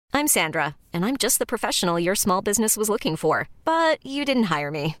I'm Sandra, and I'm just the professional your small business was looking for. But you didn't hire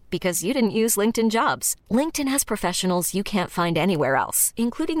me because you didn't use LinkedIn Jobs. LinkedIn has professionals you can't find anywhere else,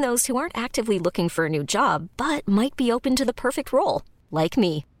 including those who aren't actively looking for a new job, but might be open to the perfect role, like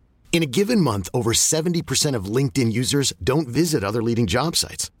me. In a given month, over 70% of LinkedIn users don't visit other leading job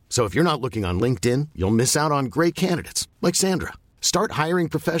sites. So if you're not looking on LinkedIn, you'll miss out on great candidates like Sandra. Start hiring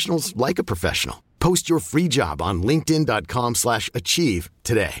professionals like a professional. Post your free job on linkedin.com/achieve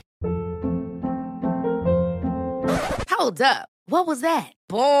today. Hold up. What was that?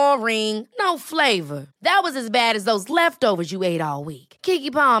 Boring. No flavor. That was as bad as those leftovers you ate all week.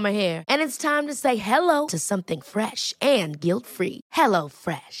 Keke Palmer here. And it's time to say hello to something fresh and guilt-free. Hello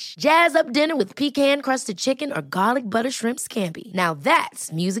Fresh. Jazz up dinner with pecan-crusted chicken or garlic butter shrimp scampi. Now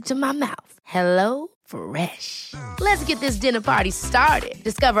that's music to my mouth. Hello Fresh. Let's get this dinner party started.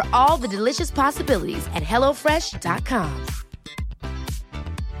 Discover all the delicious possibilities at hellofresh.com.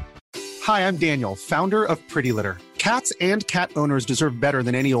 Hi, I'm Daniel, founder of Pretty Litter. Cats and cat owners deserve better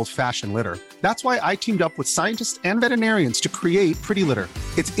than any old-fashioned litter. That's why I teamed up with scientists and veterinarians to create Pretty Litter.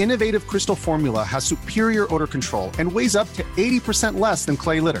 Its innovative crystal formula has superior odor control and weighs up to 80% less than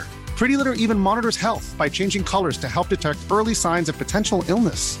clay litter. Pretty Litter even monitors health by changing colors to help detect early signs of potential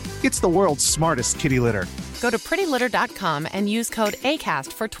illness. It's the world's smartest kitty litter. Go to prettylitter.com and use code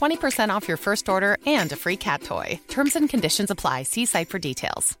ACAST for 20% off your first order and a free cat toy. Terms and conditions apply. See site for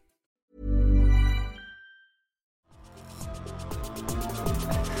details.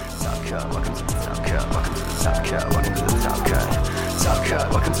 Welcome to the Top Cut. Welcome to the Top Cut. Welcome to the Top Cut. Top Cut.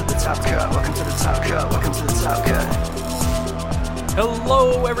 Welcome to the Top Cut. Welcome to the Top Cut. Welcome to the Top Cut.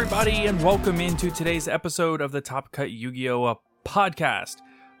 Hello, everybody, and welcome into today's episode of the Top Cut Yu-Gi-Oh! Podcast.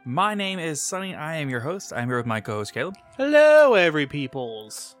 My name is Sunny. I am your host. I'm here with my co-host Caleb. Hello, every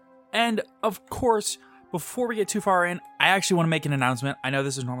peoples. And of course, before we get too far in, I actually want to make an announcement. I know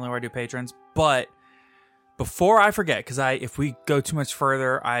this is normally where I do patrons, but before I forget, because if we go too much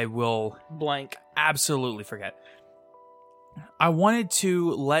further, I will blank. Absolutely forget. I wanted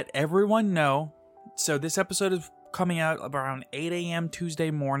to let everyone know. So this episode is coming out around 8 a.m. Tuesday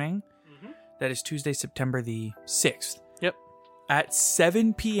morning. Mm-hmm. That is Tuesday, September the 6th. Yep. At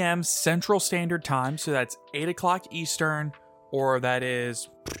 7 p.m. Central Standard Time. So that's 8 o'clock Eastern, or that is,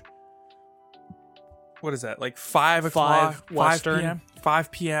 what is that? Like 5 o'clock? 5 p.m.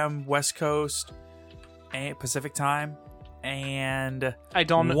 5 p.m. West Coast. Pacific time, and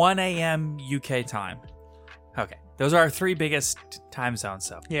 1 a.m. UK time. Okay, those are our three biggest time zones.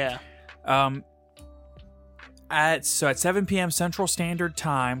 So yeah, at 7 p.m. Central Standard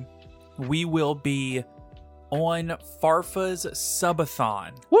Time, we will be on Farfa's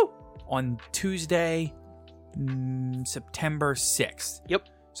Subathon. Woo! On Tuesday, September 6th. Yep.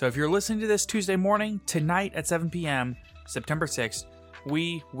 So if you're listening to this Tuesday morning, tonight at 7 p.m., September 6th,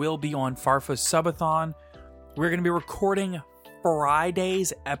 we will be on Farfa's Subathon. We're going to be recording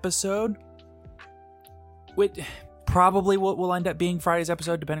Friday's episode. Probably what will end up being Friday's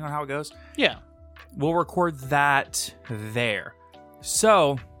episode, depending on how it goes. Yeah. We'll record that there.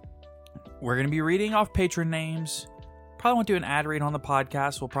 So, we're going to be reading off patron names. Probably won't do an ad read on the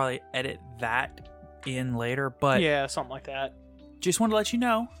podcast. We'll probably edit that in later. But yeah, something like that. Just want to let you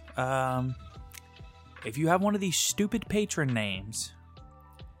know, if you have one of these stupid patron names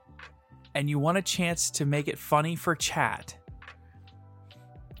and you want a chance to make it funny for chat,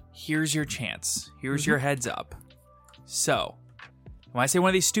 here's your chance. Here's your heads up. So, when I say one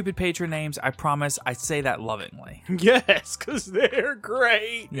of these stupid patron names, I promise I say that lovingly. Yes, because they're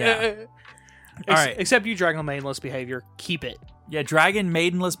great. Yeah. All right. Except you, Dragon Maidenless Behavior. Keep it. Yeah, Dragon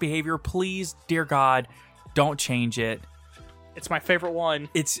Maidenless Behavior. Please, dear God, don't change it. It's my favorite one.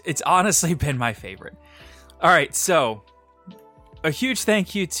 It's honestly been my favorite. All right, so a huge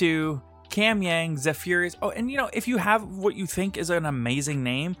thank you to Cam Yang, Zephyrus. Oh, and if you have what you think is an amazing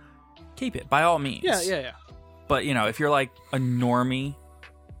name, keep it by all means. Yeah. But if you're like a normie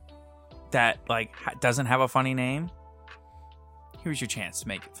that like doesn't have a funny name, here's your chance to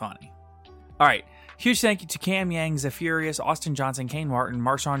make it funny. All right, huge thank you to Cam Yang, Zephyrus, Austin Johnson, Kane Martin,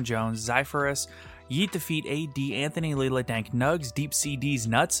 Marshawn Jones, Zephyrus, Yeet Defeat, AD, Anthony Lila, Dank Nugs, Deep Sea D's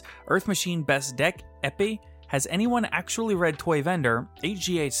Nuts, Earth Machine Best Deck, Epi. Has anyone actually read Toy Vendor?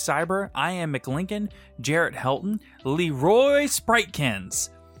 HGH Cyber, I Am McLincoln, Jarrett Helton, Leroy Spritekins,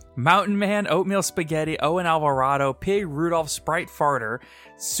 Mountain Man, Oatmeal Spaghetti, Owen Alvarado, Pig Rudolph Sprite Farter,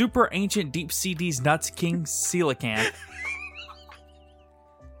 Super Ancient Deep Sea D's Nuts King Coelacanth.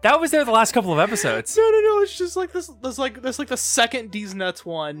 That was there the last couple of episodes. No. It's just like this. That's like the second D's Nuts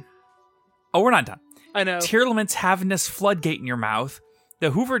one. Oh, we're not done. I know. Tearlament's having this floodgate in your mouth.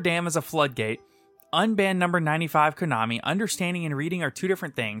 The Hoover Dam is a floodgate. Unbanned number 95 Konami, understanding and reading are two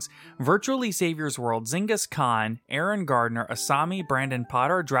different things. Virtually Savior's World, Zyngas Khan, Aaron Gardner, Asami, Brandon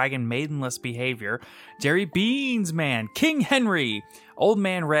Potter, Dragon Maidenless Behavior, Jerry Beansman, King Henry, Old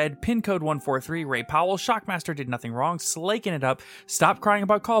Man Red, Pin Code 143, Ray Powell, Shockmaster Did Nothing Wrong, Slaking It Up, Stop Crying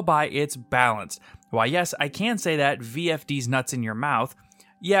About Call By, It's Balanced. Why yes, I can say that, VFD's Nuts in Your Mouth.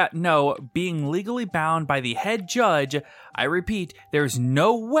 Yeah, no, being legally bound by the head judge, I repeat, there's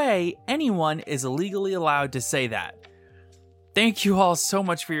no way anyone is legally allowed to say that. Thank you all so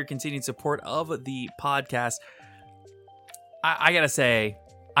much for your continued support of the podcast. I gotta say,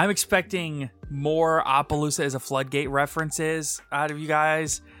 I'm expecting more Appaloosa is a Floodgate references out of you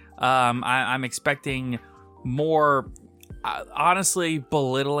guys. I'm expecting more, honestly,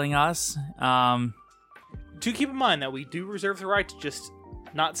 belittling us. Do keep in mind that we do reserve the right to just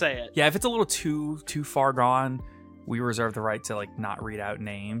not say it. Yeah, if it's a little too far gone, we reserve the right to like not read out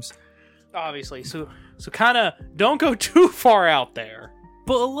names. Obviously, so kind of don't go too far out there.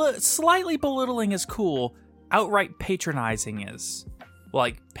 But slightly belittling is cool. Outright patronizing is,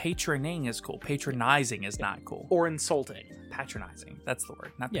 like, patroning is cool. Patronizing is not cool. Or insulting. Patronizing. That's the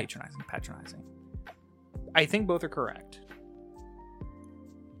word. Not patronizing. Patronizing. I think both are correct.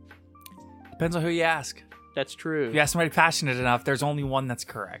 Depends on who you ask. That's true. If you ask somebody passionate enough, there's only one that's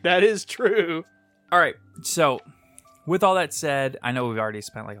correct. That is true. All right. So, with all that said, I know we've already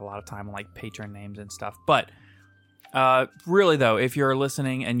spent like a lot of time on like patron names and stuff, but really though, if you're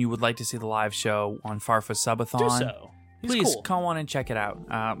listening and you would like to see the live show on Farfa Subathon, do so. Please cool. come on and check it out.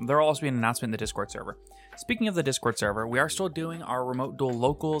 There will also be an announcement in the Discord server. Speaking of the Discord server, we are still doing our remote duel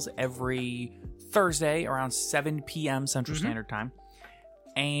locals every Thursday around 7 p.m. Central Standard Time.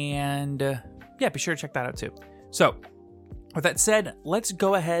 And yeah, be sure to check that out too. So, with that said, let's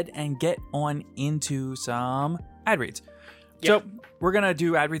go ahead and get on into some ad reads. Yep. So, we're going to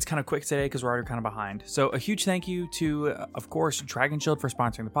do ad reads kind of quick today because we're already kind of behind. So, a huge thank you to, of course, Dragon Shield for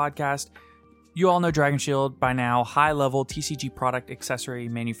sponsoring the podcast. You all know Dragon Shield by now, high-level TCG product accessory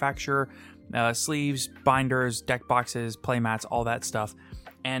manufacturer, sleeves, binders, deck boxes, playmats, all that stuff.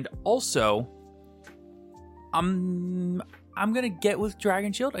 And also, I'm going to get with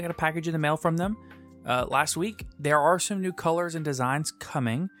Dragon Shield. I got a package in the mail from them last week. There are some new colors and designs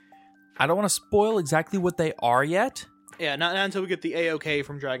coming. I don't want to spoil exactly what they are yet. Yeah, not until we get the A-OK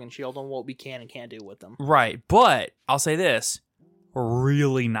from Dragon Shield on what we can and can't do with them. Right, but I'll say this.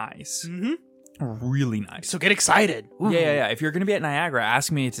 Really nice. Mm-hmm. Really nice. So get excited. Ooh. Yeah. If you're going to be at Niagara,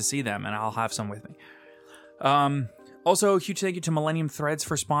 ask me to see them, and I'll have some with me. Also, huge thank you to Millennium Threads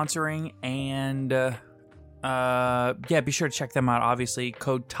for sponsoring, and be sure to check them out. Obviously,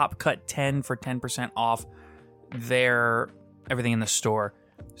 code TOPCUT10 for 10% off everything in the store.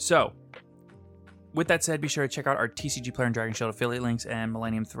 So, with that said, be sure to check out our TCG Player and Dragon Shield affiliate links and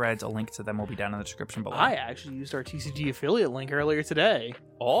Millennium Threads. A link to them will be down in the description below. I actually used our TCG affiliate link earlier today.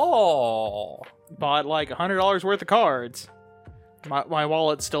 Oh! Bought like $100 worth of cards. My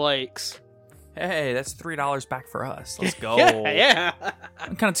wallet still aches. Hey, that's $3 back for us. Let's go. Yeah.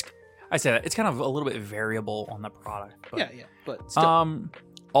 I say that it's kind of a little bit variable on the product. But, yeah, but still.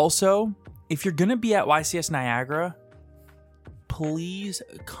 Also, if you're gonna be at YCS Niagara, please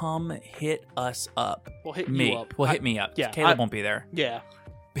come hit us up. We'll hit me. you up. Well, hit me up. Yeah, Caleb won't be there. Yeah.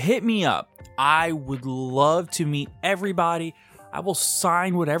 Hit me up. I would love to meet everybody. I will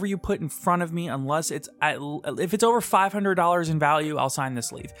sign whatever you put in front of me, unless if it's over $500 in value, I'll sign the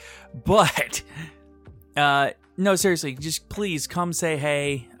sleeve. But no, seriously, just please come say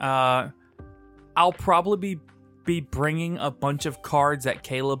hey. I'll probably be bringing a bunch of cards that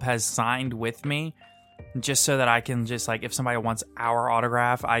Caleb has signed with me, just so that I can just like, if somebody wants our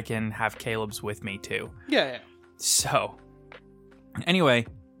autograph, I can have Caleb's with me too. Yeah. So, anyway,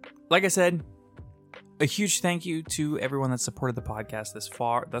 like I said, a huge thank you to everyone that supported the podcast thus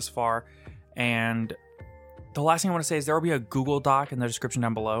far. And the last thing I want to say is there will be a Google Doc in the description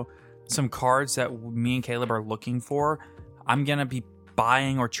down below. Some cards that me and Caleb are looking for. I'm going to be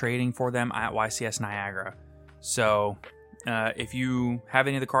buying or trading for them at YCS Niagara. So, if you have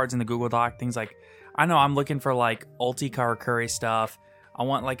any of the cards in the Google Doc, things like, I know I'm looking for like Ulti Karakuri stuff. I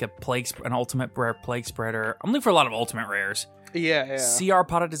want like an ultimate rare plague spreader. I'm looking for a lot of ultimate rares. Yeah. CR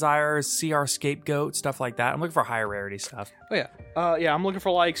Pot of Desires, CR Scapegoat, stuff like that. I'm looking for higher rarity stuff. Oh, yeah. I'm looking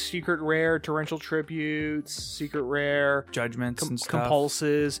for like secret rare, torrential tributes, secret rare, judgments and stuff.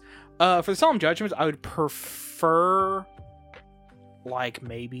 Compulses. For the Solemn Judgments, I would prefer like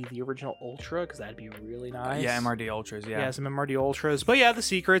maybe the original Ultra, because that'd be really nice. Yeah, MRD Ultras, yeah. Yeah, some MRD Ultras. But yeah, the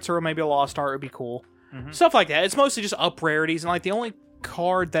secrets or maybe a Lost Art would be cool. Mm-hmm. Stuff like that. It's mostly just up rarities, and like the only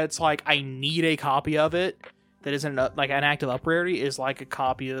card that's like I need a copy of it that isn't like an active up rarity is like a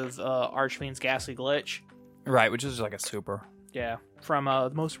copy of Archfiend's Ghastly Glitch. Right, which is like a super. Yeah, from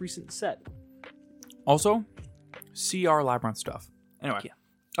the most recent set. Also, CR Labyrinth stuff. Anyway, Yeah.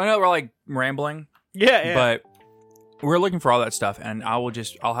 I know we're like rambling, Yeah. but we're looking for all that stuff, and I'll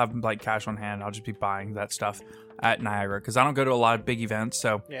have like cash on hand. I'll just be buying that stuff at Niagara because I don't go to a lot of big events,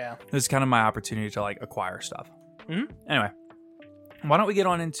 so yeah. this is kind of my opportunity to like acquire stuff. Mm-hmm. Anyway, why don't we get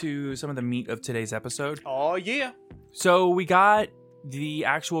on into some of the meat of today's episode? Oh yeah. So we got the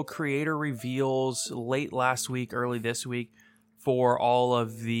actual creator reveals late last week, early this week for all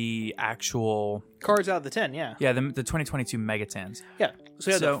of the actual Cards out of the 10, yeah. the 2022 Megatens. Yeah.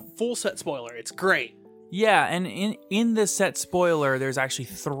 So the full set spoiler. It's great. Yeah, and in this set spoiler, there's actually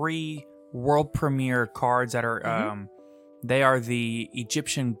 3 world premiere cards that are they are the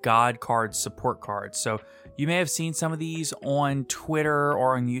Egyptian god cards support cards. So you may have seen some of these on Twitter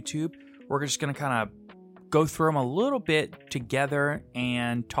or on YouTube. We're just going to kind of go through them a little bit together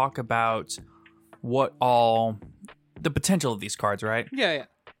and talk about what all the potential of these cards, right? Yeah.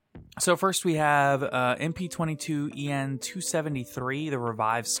 So first we have MP22 EN273, the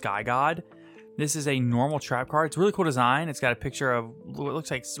Revived Sky God. This is a normal trap card. It's a really cool design. It's got a picture of what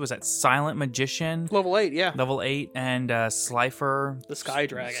looks like, was that Silent Magician? Level 8, yeah. Level 8 and Slifer. The Sky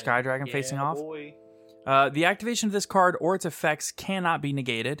Dragon. Sky Dragon facing off. Boy. The activation of this card or its effects cannot be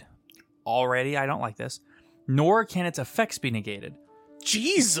negated. Already, I don't like this. Nor can its effects be negated.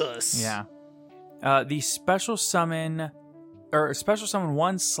 Jesus! Yeah. The special summon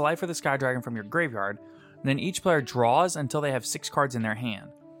 1 Slifer the Sky Dragon from your graveyard. Then each player draws until they have 6 cards in their hand.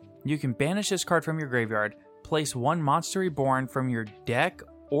 You can banish this card from your graveyard, place 1 Monster Reborn from your deck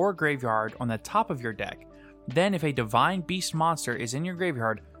or graveyard on the top of your deck. Then if a Divine Beast monster is in your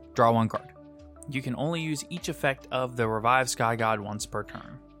graveyard, draw 1 card. You can only use each effect of the Revived Sky God once per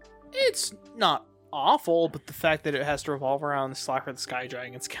turn. It's not awful, but the fact that it has to revolve around the Slifer the Sky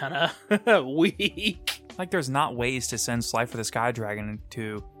Dragon, it's kind of weak. Like there's not ways to send Slifer the Sky Dragon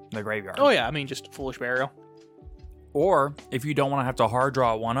into the graveyard. Oh yeah, I mean just Foolish Burial. Or, if you don't want to have to hard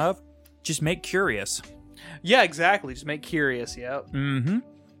draw 1 of, just make Curious. Yeah, exactly. Just make Curious, yep. Mm-hmm.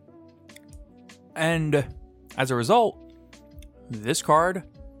 And, as a result, this card,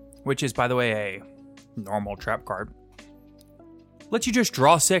 which is, by the way, a normal trap card, lets you just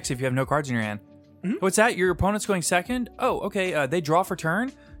draw 6 if you have no cards in your hand. Mm-hmm. What's that? Your opponent's going second? Oh, okay, they draw for turn.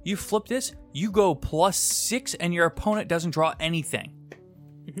 You flip this, you go +6, and your opponent doesn't draw anything.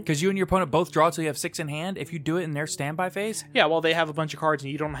 Because you and your opponent both draw till you have 6 in hand. If you do it in their standby phase. Yeah, well, they have a bunch of cards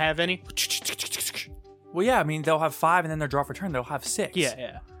and you don't have any. Well, yeah, I mean, they'll have 5 and then they'll draw for turn. They'll have 6.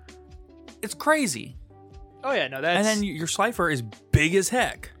 Yeah. It's crazy. Oh, yeah, no, that's... And then your Slifer is big as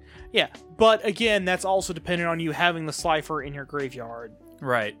heck. Yeah, but again, that's also dependent on you having the Slifer in your graveyard.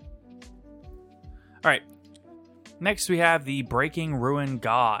 Right. All right. Next, we have the Breaking Ruin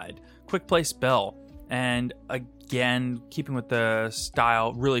God. Quick play spell. And again, keeping with the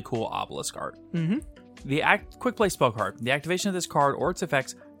style, really cool obelisk art. Mm-hmm. The quick play spell card. The activation of this card or its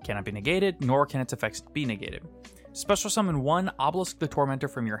effects cannot be negated, nor can its effects be negated. Special summon 1 Obelisk the Tormentor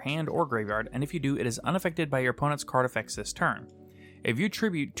from your hand or graveyard, and if you do, it is unaffected by your opponent's card effects this turn. If you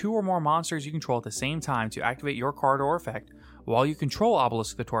tribute 2 or more monsters you control at the same time to activate your card or effect, while you control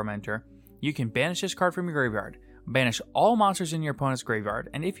Obelisk the Tormentor, you can banish this card from your graveyard. Banish all monsters in your opponent's graveyard,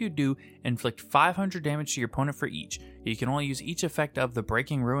 and if you do, inflict 500 damage to your opponent for each. You can only use each effect of the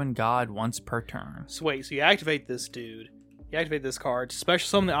Breaking Ruin God once per turn. So wait, so you activate this dude. You activate this card, special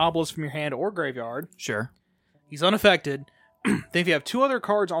summon the Obelisk from your hand or graveyard. Sure. He's unaffected. Then if you have 2 other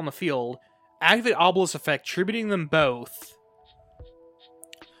cards on the field, activate Obelisk effect, tributing them both.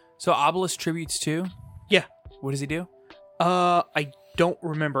 So Obelisk tributes too? Yeah. What does he do? I don't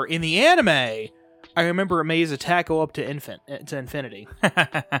remember. In the anime, I remember May's attack go up to infinity.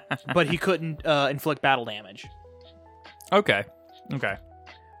 But he couldn't inflict battle damage. Okay.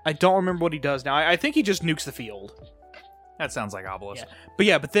 I don't remember what he does now. I think he just nukes the field. That sounds like Obelisk.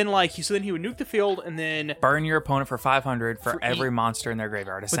 But then he would nuke the field and then burn your opponent for 500 for every monster in their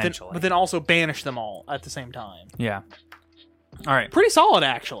graveyard, essentially. But then also banish them all at the same time. Yeah. All right. Pretty solid,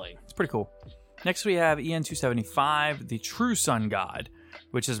 actually. It's pretty cool. Next we have EN275, the True Sun God,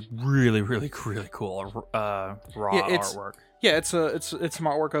 which is really, really, really cool. Raw artwork. Yeah, it's some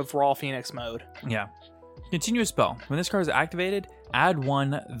artwork of Raw Phoenix mode. Yeah. Continuous spell. When this card is activated, add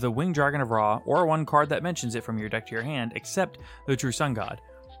 1 the Winged Dragon of Ra, or 1 card that mentions it from your deck to your hand, except the True Sun God.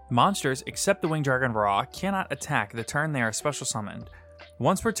 Monsters, except the Winged Dragon of Ra, cannot attack the turn they are special summoned.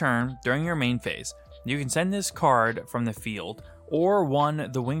 Once per turn, during your main phase, you can send this card from the field, or 1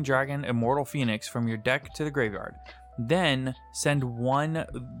 the Winged Dragon Immortal Phoenix from your deck to the graveyard. Then send one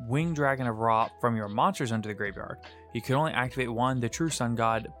Winged Dragon of Ra from your monster zone to the graveyard. You can only activate one, the True Sun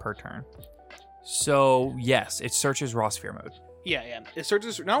God, per turn. So, yes, it searches Raw Sphere mode. Yeah. It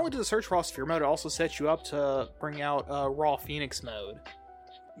searches. Not only does it search Raw Sphere mode, it also sets you up to bring out Raw Phoenix mode,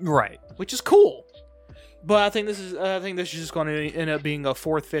 Right. which is cool. But I think this is just going to end up being a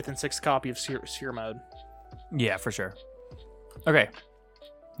 4th, 5th, and 6th copy of Sphere mode. Yeah, for sure. Okay.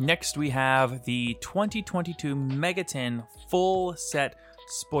 Next, we have the 2022 Megaton full set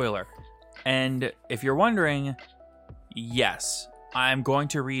spoiler. And if you're wondering, yes, I'm going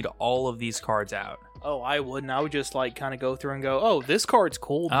to read all of these cards out. Oh, I wouldn't. I would just kind of go through and go, oh, this card's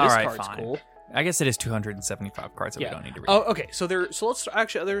cool. This All right, card's fine. cool. I guess it is 275 cards that we don't need to read. Oh, okay. So let's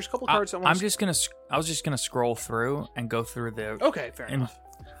actually. There's a couple cards that I was just gonna scroll through and go through the. Okay, fair enough.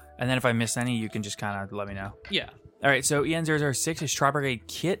 And then if I miss any, you can just kind of let me know. Yeah. All right. So EN006 is Tri-Brigade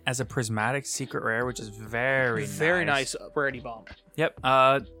Kit as a prismatic secret rare, which is very nice rarity bump. Yep.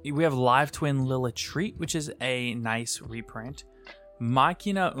 We have Live Twin Lilith Treat, which is a nice reprint.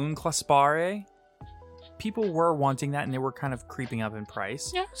 Machina Unclaspare. People were wanting that, and they were kind of creeping up in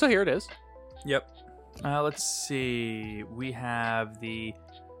price. Yeah. So here it is. Yep. Let's see. We have the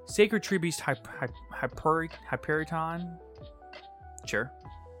Sacred Tree Beast Hyperiton. Sure.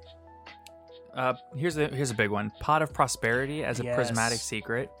 Here's a big one. Pot of Prosperity as a prismatic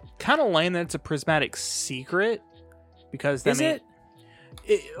secret. Kind of lame that it's a prismatic secret, because Is it?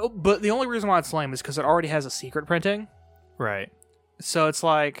 But the only reason why it's lame is because it already has a secret printing. Right. So it's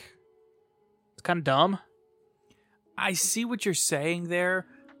it's kind of dumb. I see what you're saying there,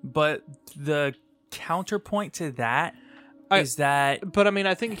 but the counterpoint to that is that. But I mean,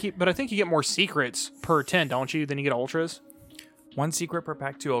 I think you get more secrets per 10, don't you? Than you get ultras. 1 secret per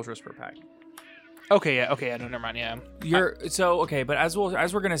pack, 2 ultras per pack. Okay, yeah, no, never mind. Yeah, but as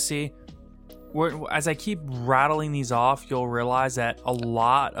we're gonna see, as I keep rattling these off, you'll realize that a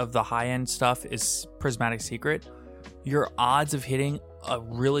lot of the high end stuff is prismatic secret. Your odds of hitting a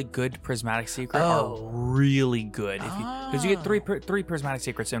really good prismatic secret are really good because you get three prismatic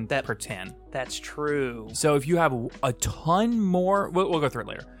secrets in per 10. That's true. So if you have a ton more, we'll go through it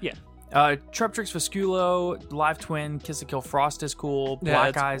later. Yeah. Treptrix Vasculo, Live Twin, Kiss a Kill Frost is cool.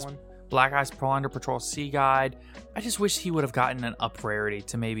 Black Eyes Under Patrol Sea Guide. I just wish he would have gotten an up rarity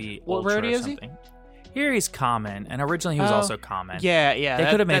to maybe what Ultra rarity or is something. Here he's common, and originally he was also common. Yeah. They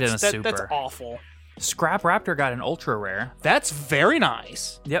could have made it a super. That's awful. Scrap Raptor got an ultra rare. That's very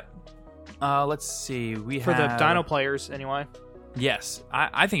nice. Yep. Let's see. For the Dino players, anyway. Yes,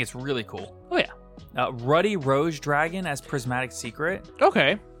 I think it's really cool. Oh yeah. Ruddy Rose Dragon as Prismatic Secret.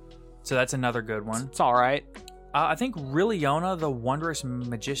 Okay. So that's another good one. It's all right. I think Rilliona, the Wondrous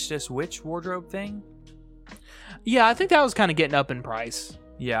Magistus Witch wardrobe thing. Yeah, I think that was kind of getting up in price.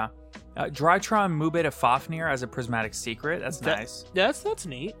 Yeah. Drytron Mubeta Fafnir as a Prismatic Secret. That's nice. That's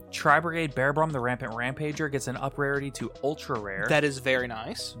neat. Tri-Brigade Bearbrum, the Rampant Rampager, gets an up rarity to Ultra Rare. That is very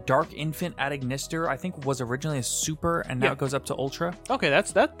nice. Dark Infant Adignister, I think, was originally a Super, and now it goes up to Ultra. Okay,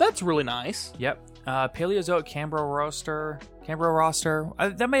 that's really nice. Yep. Paleozoic Cambro Roster.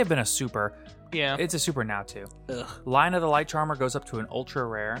 That may have been a Super. Yeah. It's a Super now, too. Ugh. Line of the Light Charmer goes up to an Ultra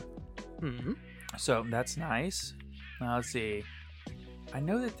Rare. Mm-hmm. So that's nice. Let's see. I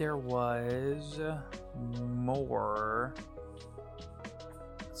know that there was more.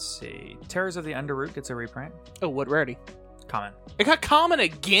 Let's see. Terrors of the Underroot gets a reprint. Oh, what rarity? Common. It got common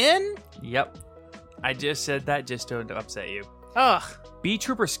again? Yep. I just said that just to upset you. Ugh. B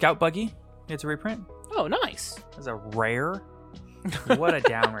Trooper Scout Buggy gets a reprint. Oh, nice. That's a rare. What a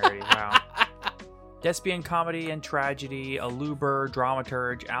down rarity. Wow. Despian Comedy and Tragedy, Aluber,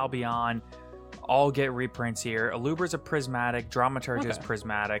 Dramaturge, Albion all get reprints here. Aluber's a prismatic, Dramaturge is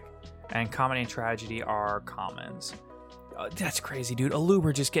prismatic, and Comedy and Tragedy are commons. That's crazy, dude.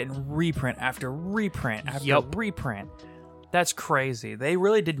 Aluber just getting reprint after reprint after reprint. That's crazy. They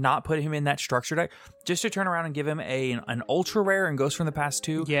really did not put him in that structure deck just to turn around and give him an ultra rare and Ghost from the Past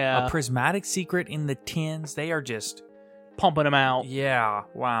 2. Yeah. A prismatic secret in the 10s. They are just pumping him out. Yeah.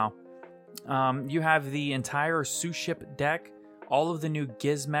 Wow. You have the entire Suship deck. All of the new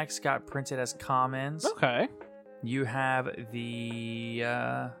Gizmex got printed as commons. Okay. You have the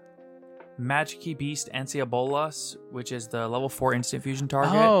Magic Beast Ansiabolas, which is the level 4 instant fusion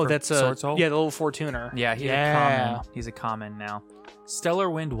target. Oh, that's Sword Soul. the level 4 tuner. Yeah, he's a common. He's a common now. Stellar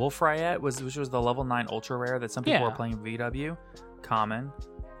Wind Wolf Riot, which was the level 9 ultra rare that some people were playing VW. Common.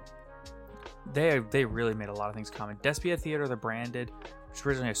 They really made a lot of things common. Despia Theater, the branded, which was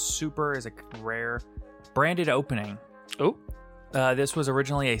originally a super, is a rare. Branded Opening. Oh. This was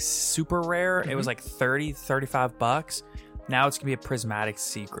originally a super rare. Mm-hmm. It was like $35. Now it's going to be a prismatic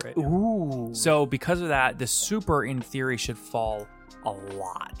secret. Ooh. So because of that, the super, in theory, should fall a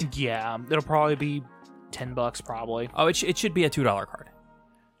lot. Yeah, it'll probably be $10 probably. Oh, it should be a $2 card.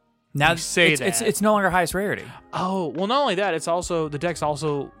 Now You say it's no longer highest rarity. Oh, well, not only that, it's also the deck's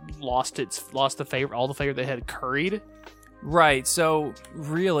also lost the favorite, all the favorite they had curried. Right. So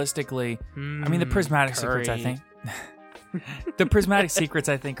realistically, I mean, the prismatic secrets, I think. The prismatic secrets,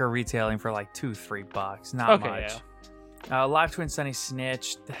 I think, are retailing for like $2-3, not much. Yeah. Live Twin Sunny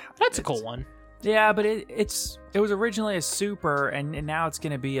Snitch. That's a cool one. Yeah, but it was originally a super, and now it's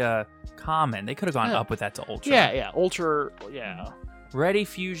going to be a common. They could have gone up with that to ultra. Yeah, ultra. Yeah. Ready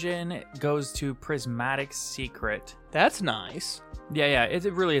Fusion goes to Prismatic Secret. That's nice. Yeah, it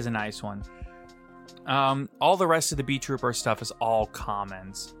really is a nice one. All the rest of the Beat Trooper stuff is all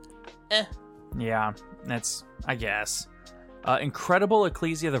commons. Yeah, that's, I guess. Incredible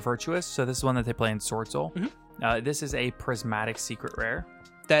Ecclesia the Virtuous. So this is one that they play in Sword Soul. Mm-hmm. This is a Prismatic Secret Rare.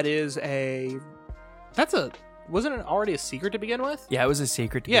 Wasn't it already a secret to begin with? Yeah, it was a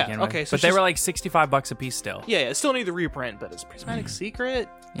secret to begin with. Okay, so but they were like $65 a piece still. Yeah, it still need the reprint, but it's Prismatic Secret.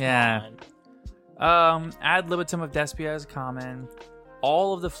 Yeah. Ad libitum of Despia is common.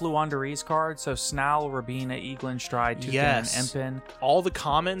 All of the Fluanderees cards, so Snarl, Rabina, Eaglin, Stride, Toucan, and Empin. All the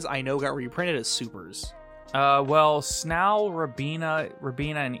commons I know got reprinted as supers. Well, Snarl, Rabina,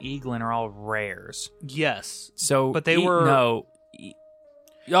 and Eaglin are all rares. Yes. So, but they were no.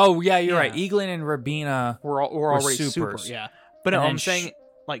 Oh yeah, you're right. Eaglin and Rabina were already supers. Super. Yeah, but no, I'm saying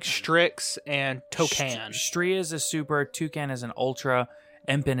like Strix and Toucan. Stria is a super. Toucan is an ultra.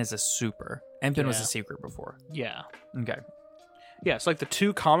 Empin is a super. Empin was a secret before. Yeah. Okay. Yeah, so like the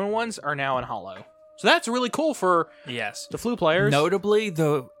two common ones are now in Hollow. So that's really cool for the Flu players. Notably,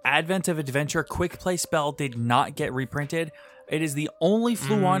 the Advent of Adventure Quick Play spell did not get reprinted. It is the only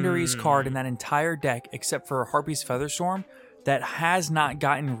Fluanderees card in that entire deck, except for Harpy's Featherstorm, that has not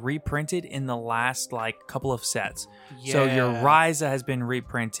gotten reprinted in the last couple of sets. Yeah. So your Ryza has been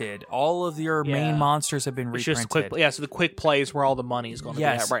reprinted. All of your main monsters have been reprinted. Just quick, so the quick plays where all the money is going to be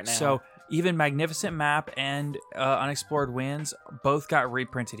at right now. So even Magnificent Map and Unexplored Winds both got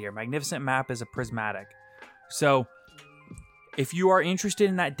reprinted here. Magnificent Map is a prismatic. So if you are interested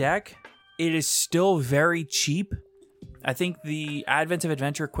in that deck, it is still very cheap. I think the Advent of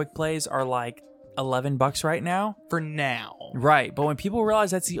Adventure quick plays are like $11 right now. For now. Right, but when people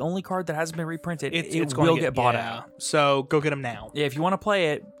realize that's the only card that hasn't been reprinted, it will get bought out. So go get them now. Yeah, if you want to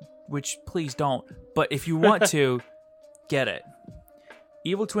play it, which please don't, but if you want to, get it.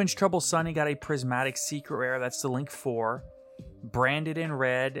 Evil Twins Trouble Sunny got a Prismatic Secret Rare. That's the Link 4. Branded in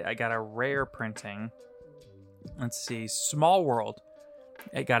red. I got a rare printing. Let's see. Small World.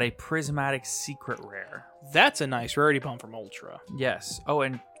 I got a Prismatic Secret Rare. That's a nice rarity bump from Ultra. Yes. Oh,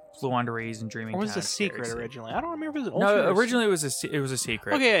 and Fluanderees and Dreaming. Or was it a secret originally? I don't remember if it was Ultra. No, originally it was a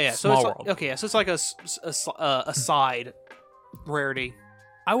secret. Okay, yeah. Small so World. So it's like a side rarity.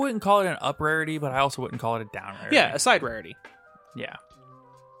 I wouldn't call it an up rarity, but I also wouldn't call it a down rarity. Yeah, a side rarity. Yeah.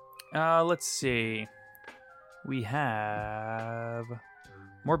 Let's see. We have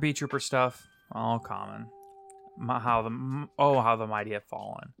more Beat Trooper stuff. All common. How the mighty have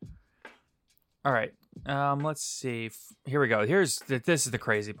fallen. All right. Let's see. Here we go. This is the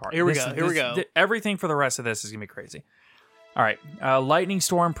crazy part. Here we go. Everything for the rest of this is gonna be crazy. All right. Lightning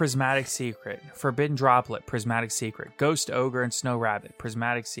Storm, Prismatic Secret. Forbidden Droplet, Prismatic Secret. Ghost Ogre and Snow Rabbit,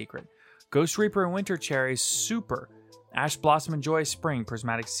 Prismatic Secret. Ghost Reaper and Winter Cherry, Super. Ash Blossom and Joyous Spring,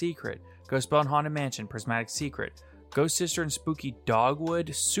 Prismatic Secret. Ghost Bell and Haunted Mansion, Prismatic Secret. Ghost Sister and Spooky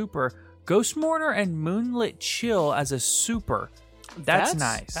Dogwood, Super. Ghost Mourner and Moonlit Chill as a Super. That's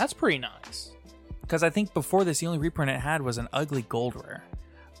nice. That's pretty nice. Because I think before this, the only reprint it had was an ugly gold rare.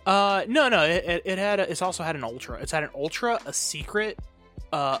 No. It's also had an Ultra. It's had an Ultra, a Secret,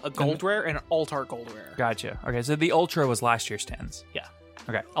 a Gold Rare, and an Alt-Art Gold Rare. Gotcha. Okay, so the Ultra was last year's 10s. Yeah.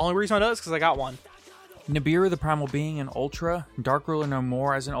 Okay. Only reason I know is because I got one. Nibiru the Primal Being an Ultra, Dark Ruler No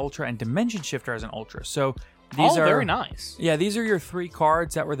More as an Ultra, and Dimension Shifter as an Ultra. So these are very nice. Yeah, these are your 3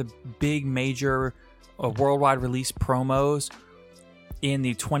 cards that were the big major worldwide release promos in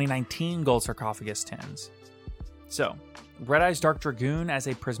the 2019 Gold Sarcophagus 10s. So, Red Eyes Dark Dragoon as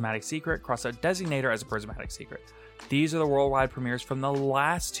a Prismatic Secret, Crossout Designator as a Prismatic Secret. These are the worldwide premieres from the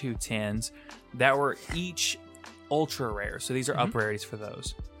last 2 10s that were each ultra rare. So these are up rarities for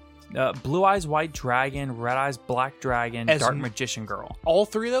those. Blue Eyes White Dragon, Red Eyes Black Dragon, Dark Magician Girl. All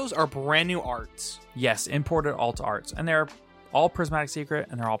 3 of those are brand new arts. Yes, imported alt arts, and they're all Prismatic Secret,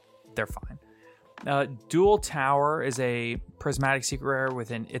 and they're fine. Dual Tower is a Prismatic Secret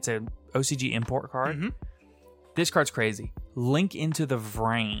rare it's a OCG import card. Mm-hmm. This card's crazy. Link into the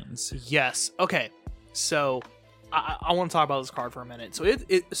Vrains. Yes. Okay. So I want to talk about this card for a minute. So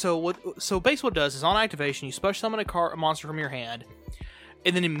so basically what it does is on activation, you special summon a monster from your hand,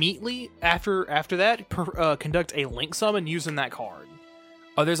 and then immediately after that, conduct a link summon using that card.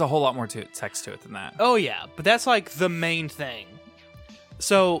 Oh, there's a whole lot more text to it than that. Oh yeah, but that's like the main thing.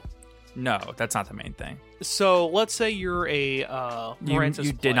 So no, that's not the main thing. So let's say you're a Morensis player.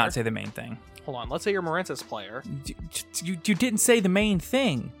 You did not say the main thing. Hold on, let's say you're a Morensis player. You didn't say the main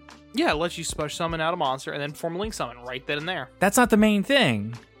thing. Yeah, it lets you special summon out a monster and then perform a link summon right then and there. That's not the main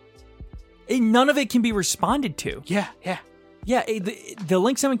thing. None of it can be responded to. Yeah. Yeah, the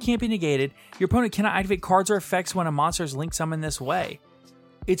link summon can't be negated. Your opponent cannot activate cards or effects when a monster is link summoned this way.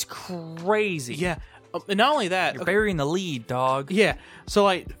 It's crazy. Yeah. And not only that, you're burying the lead, dog. Yeah. So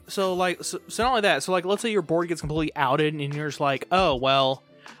not only that. So like, let's say your board gets completely outed, and you're just like, oh well,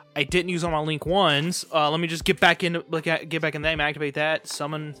 I didn't use all my link ones. Let me just get back in the game, activate that,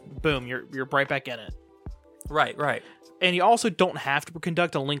 summon, boom, you're right back in it. Right. And you also don't have to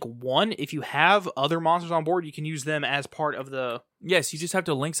conduct a link one. If you have other monsters on board, you can use them as part of the. Yes, you just have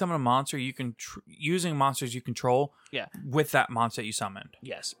to link summon a monster. You can using monsters you control. Yeah. With that monster that you summoned.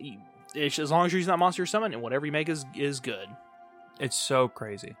 Yes. As long as you're using that monster you summon, and whatever you make is good. It's so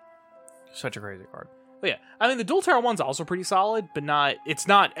crazy. Such a crazy card. But yeah, I mean the Dual Terror one's also pretty solid, but it's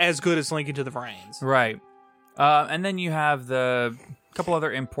not as good as Link into the Vrains. Right. And then you have the couple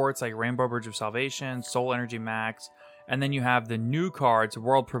other imports like Rainbow Bridge of Salvation, Soul Energy Max, and then you have the new cards,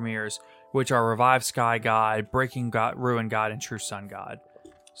 World Premieres, which are Revive Sky God, Breaking God, Ruin God, and True Sun God.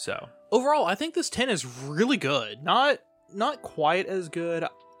 So overall, I think this 10 is really good. Not quite as good,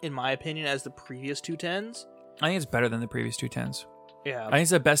 in my opinion, as the previous two 10s. I think it's better than the previous two 10s. Yeah, I think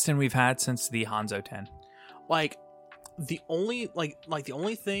it's the best 10 we've had since the Hanzo 10. Like the only the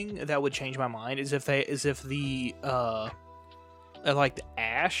only thing that would change my mind is if the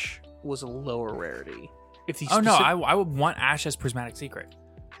Ash was a lower rarity. If the I would want Ash as Prismatic Secret.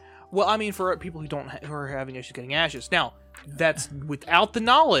 Well, I mean, for people who are having issues getting Ashes. Now, that's without the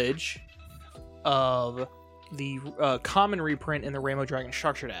knowledge of the common reprint in the Rainbow Dragon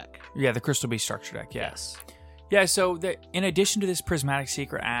structure deck. Yeah, the Crystal Beast structure deck. Yes. Yeah, so in addition to this Prismatic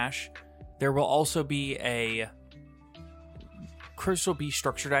Secret Ash, there will also be a Crystal Beast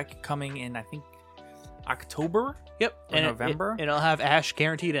structure deck coming in, I think, October? Yep. Or November? And it'll have Ash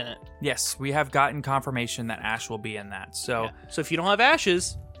guaranteed in it. Yes, we have gotten confirmation that Ash will be in that. So if you don't have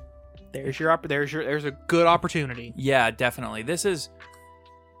Ashes, there's a good opportunity. Yeah, definitely. This is,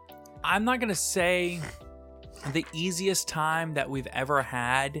 I'm not going to say the easiest time that we've ever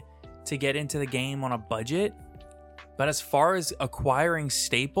had to get into the game on a budget. But as far as acquiring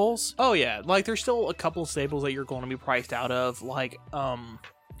staples... Oh, yeah. Like, there's still a couple staples that you're going to be priced out of. Like,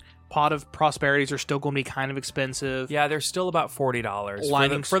 Pot of Prosperities are still going to be kind of expensive. Yeah, they're still about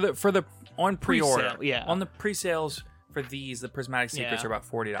 $40. For the on pre-order. Pre-sale, yeah. On the pre-sales for these, the Prismatic Secrets are about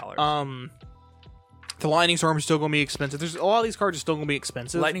 $40. The Lightning Storm is still going to be expensive. There's a lot of these cards are still going to be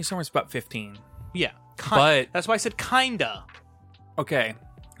expensive. Lightning Storm is about $15. Yeah. But that's why I said kinda. Okay.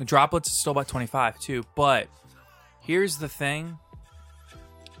 The Droplets is still about $25 too, but here's the thing.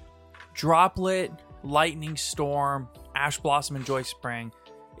 Droplet, Lightning Storm, Ash Blossom, and Joy Spring.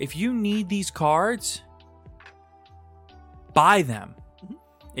 If you need these cards, buy them. Mm-hmm.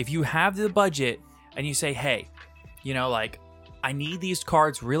 If you have the budget and you say, hey, I need these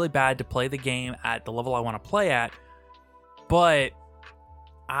cards really bad to play the game at the level I want to play at, but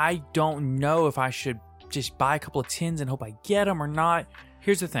I don't know if I should just buy a couple of tins and hope I get them or not.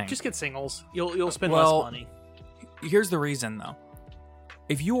 Here's the thing. Just get singles. You'll spend less money. Here's the reason, though.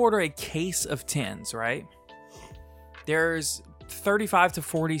 If you order a case of tins, right, there's 35 to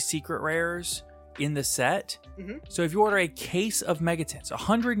 40 secret rares in the set. Mm-hmm. So if you order a case of Mega Tins,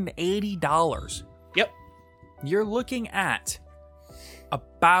 $180. Yep. You're looking at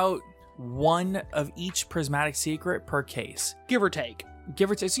about one of each Prismatic Secret per case. Give or take.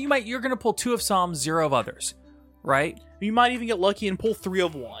 So you're going to pull 2 of some, 0 of others, right? You might even get lucky and pull 3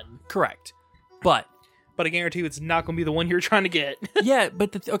 of one. Correct. But I guarantee you it's not going to be the one you're trying to get. Yeah,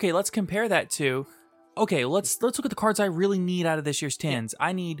 but okay, let's compare that to... Okay, let's look at the cards I really need out of this year's tins. Yeah.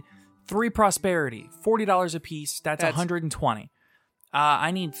 I need 3 Prosperity, $40 a piece. That's $120.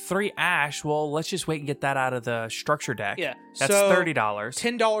 I need 3 Ash. Well, let's just wait and get that out of the structure deck. Yeah, that's so $30.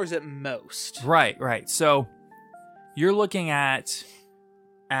 $10 at most. Right. So you're looking at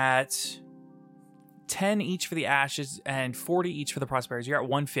 10 each for the Ashes and 40 each for the Prosperities. You're at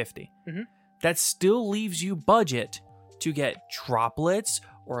 $150. Mm-hmm. That still leaves you budget to get Droplets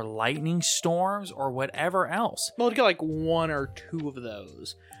or Lightning Storms or whatever else. Well, to get like 1 or 2 of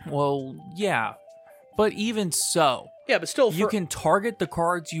those. Well, yeah. But even so, Yeah, but still, You can target the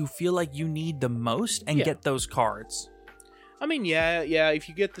cards you feel like you need the most and get those cards. I mean, yeah. If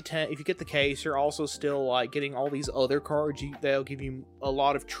you get the case, you're also still like getting all these other cards. They'll give you a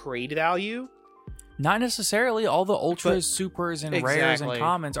lot of trade value. Not necessarily. All the ultras, supers, and rares and Exactly.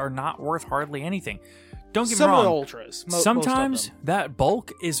 commons are not worth hardly anything. Don't get me Some wrong. of the ultras. Sometimes most of them. that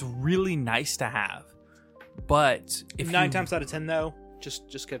bulk is really nice to have, but if 9 you, times out of 10, though, just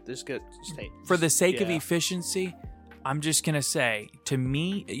get for the sake of yeah. efficiency, I'm just gonna say, to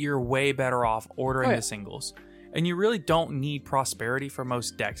me, you're way better off ordering the singles, and you really don't need prosperity for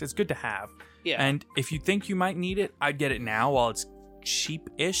most decks. It's good to have, And if you think you might need it, I'd get it now while it's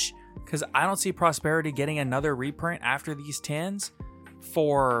cheap-ish, because I don't see prosperity getting another reprint after these 10s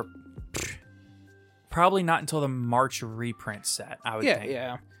for probably not until the March reprint set. I would think.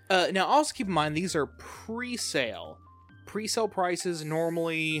 Yeah. Now, also keep in mind, these are pre-sale. Pre-sale prices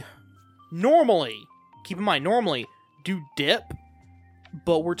normally, keep in mind, normally do dip,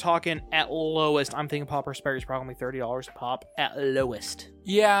 but we're talking at lowest. I'm thinking Pop Prosperity is probably $30 a pop at lowest.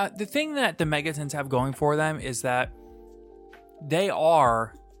 Yeah, the thing that the Megatons have going for them is that they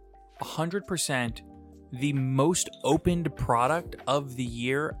are 100% the most opened product of the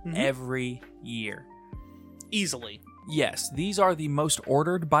year every year. Easily. Yes, these are the most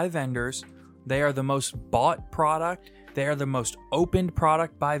ordered by vendors. They are the most bought product. They are the most opened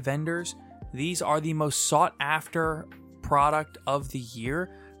product by vendors. These are the most sought after product of the year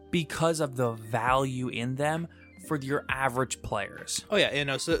because of the value in them for your average players. Oh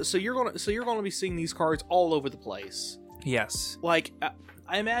yeah, so you're gonna be seeing these cards all over the place. Yes. Like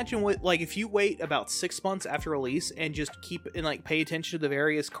I imagine if you wait about 6 months after release and just keep and like pay attention to the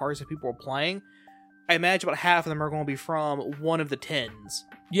various cards that people are playing, I imagine about half of them are going to be from one of the 10s.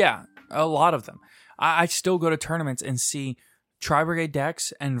 Yeah, a lot of them. I still go to tournaments and see Tri-Brigade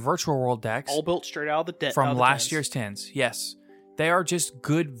decks and Virtual World decks All built straight out of the from last 10s. year's 10s. Yes, they are just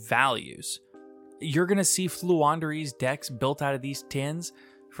good values. You're going to see Fluanderee's decks built out of these 10s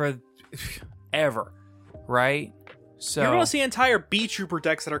for ever, right? So You're going to see entire B-Trooper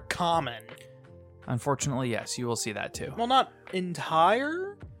decks that are common. Unfortunately, yes, you will see that too. Well, not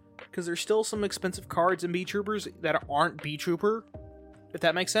entire, because there's still some expensive cards in B-Troopers that aren't B-Trooper, if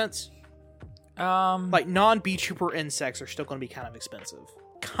that makes sense. Like, non-B-Trooper insects are still going to be kind of expensive.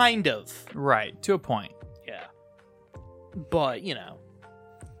 Kind of. Right, to a point. Yeah. But,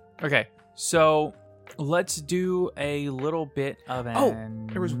 Okay, so let's do a little bit of an...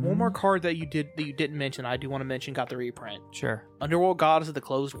 Oh, there was one more card that you didn't mention. I do want to mention got the reprint. Sure. Underworld Goddess of the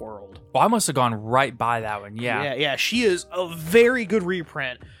Closed World. Well, I must have gone right by that one, Yeah, she is a very good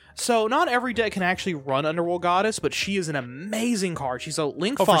reprint. So, not every deck can actually run Underworld Goddess, but she is an amazing card. She's a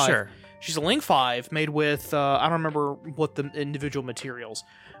Link 5. Oh, for sure. She's a Link 5 made with, I don't remember what the individual materials,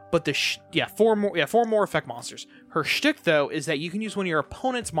 but four more effect monsters. Her shtick, though, is that you can use one of your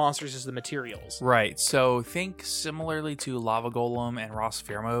opponent's monsters as the materials. Right, so think similarly to Lava Golem and Raw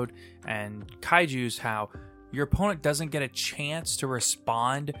Sphere Mode and Kaiju's, how your opponent doesn't get a chance to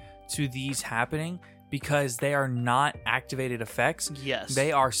respond to these happening because they are not activated effects. Yes.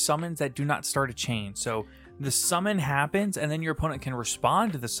 They are summons that do not start a chain. So the summon happens and then your opponent can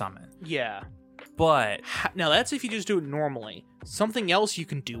respond to the summon. Yeah. But Now, that's if you just do it normally. Something else you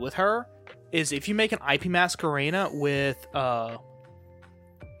can do with her is if you make an IP Masquerena with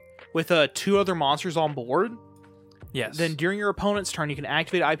 2 other monsters on board, yes. then during your opponent's turn, you can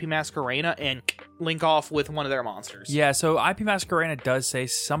activate IP Masquerena and link off with one of their monsters. Yeah, so IP Masquerena does say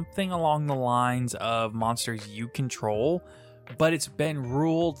something along the lines of monsters you control, but it's been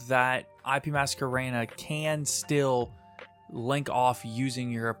ruled that IP Masquerena can still link off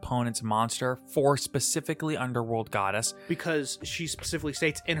using your opponent's monster for specifically Underworld Goddess. Because she specifically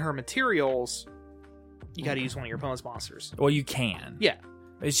states in her materials, you got to use one of your opponent's monsters. Well, you can. Yeah.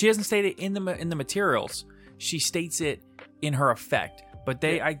 She doesn't state it in the materials. She states it in her effect. But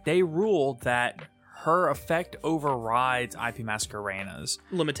they ruled that her effect overrides IP Masquerena's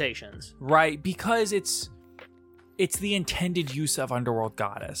Limitations. right, because it's the intended use of Underworld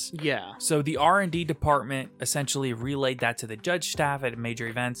Goddess. Yeah. So the R&D department essentially relayed that to the judge staff at major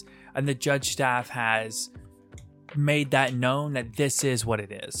events, and the judge staff has made that known that this is what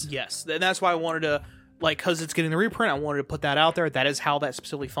it is. Yes. And that's why I wanted to, because it's getting the reprint, I wanted to put that out there. That is how that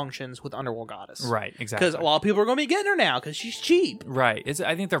specifically functions with Underworld Goddess. Right, exactly. Because a lot of people are going to be getting her now because she's cheap. Right.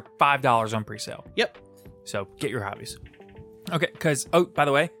 I think they're $5 on pre-sale. Yep. So get your hobbies. Okay, because, oh, by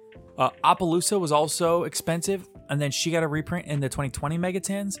the way, Appaloosa was also expensive, and then she got a reprint in the 2020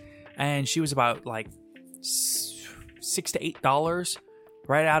 Megatins, and she was about like $6 to $8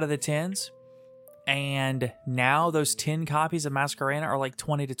 right out of the tins. And now those 10 copies of Masquerena are like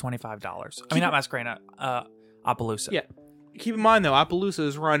 $20 to $25. I mean, not Masquerena, Appaloosa. Yeah. Keep in mind, though, Appaloosa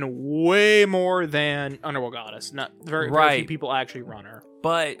is run way more than Underworld Goddess. Not very few people actually run her.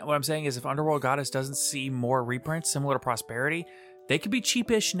 But what I'm saying is if Underworld Goddess doesn't see more reprints similar to Prosperity, they could be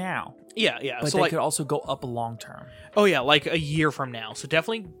cheapish now. Yeah. But so they like, could also go up long term. oh yeah, like a year from now. So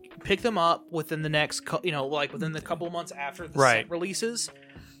definitely pick them up within the next, like within the couple of months after the set releases.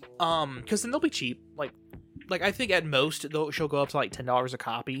 Because then they'll be cheap. Like I think at most she'll go up to like $10 a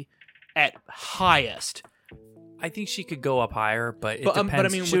copy, at highest. I think she could go up higher, but it depends. But I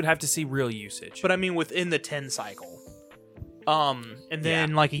mean, she would have to see real usage. But I mean, within the 10 cycle. And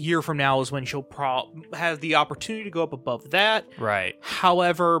then like a year from now is when she'll have the opportunity to go up above that. Right.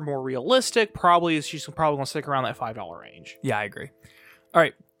 However, more realistic probably is she's probably going to stick around that $5 range. Yeah, I agree. All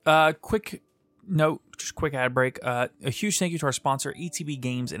right. Quick note, just quick ad break. A huge thank you to our sponsor, ETB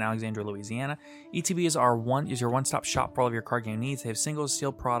Games in Alexandria, Louisiana. ETB is your one-stop shop for all of your card game needs. They have singles,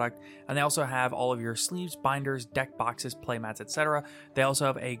 sealed product, and they also have all of your sleeves, binders, deck boxes, playmats, etc. They also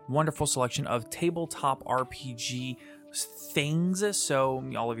have a wonderful selection of tabletop RPG things, so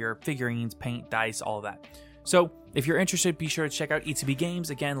all of your figurines, paint, dice, all of that. So if you're interested, be sure to check out ETB Games.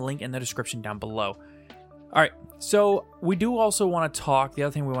 Again, link in the description down below. All right, so we do also want to talk, the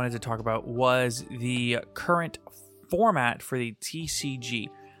other thing we wanted to talk about was the current format for the TCG.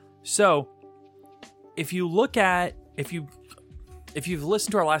 So if you've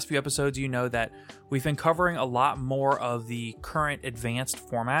listened to our last few episodes, you know that we've been covering a lot more of the current advanced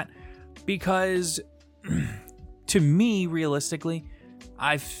format because to me, realistically,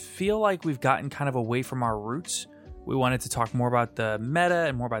 I feel like we've gotten kind of away from our roots. We wanted to talk more about the meta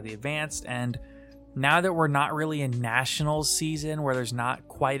and more about the advanced, and now that we're not really in nationals season where there's not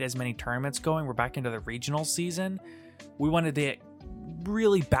quite as many tournaments going, we're back into the regional season. We wanted to get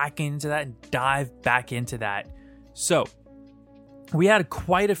really back into that and dive back into that. So we had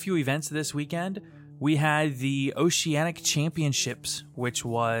quite a few events this weekend. We had the Oceanic Championships, which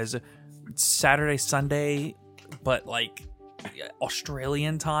was Saturday, Sunday, but like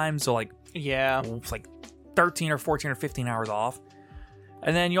Australian time. So like, yeah, it's like 13 or 14 or 15 hours off.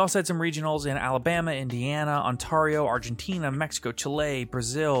 And then you also had some regionals in Alabama, Indiana, Ontario, Argentina, Mexico, Chile,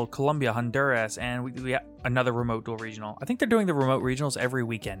 Brazil, Colombia, Honduras, and we had another remote dual regional. I think they're doing the remote regionals every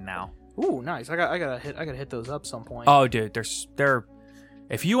weekend now. Ooh, nice! I gotta hit those up some point. Oh, dude, they're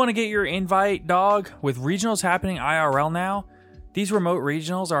if you want to get your invite, dog, with regionals happening IRL now, these remote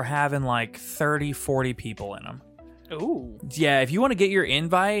regionals are having like 30, 40 people in them. Ooh, yeah. If you want to get your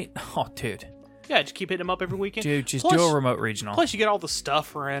invite, oh, dude. Yeah, just keep hitting them up every weekend. Dude, just do a remote regional. Plus, you get all the stuff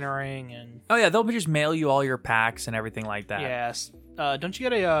for entering and. Oh yeah, they'll just mail you all your packs and everything like that. Yes. Don't you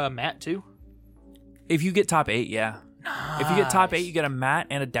get a mat too? If you get top 8, yeah. Nice. If you get top 8, you get a mat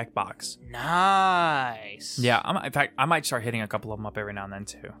and a deck box. Nice. Yeah, in fact, I might start hitting a couple of them up every now and then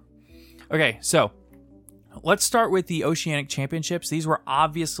too. Okay, so let's start with the Oceanic Championships. These were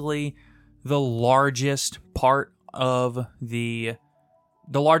obviously the largest part of the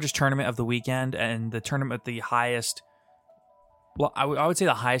largest tournament of the weekend and the tournament with the highest, well, I would say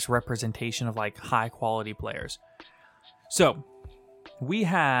the highest representation of like high quality players. So we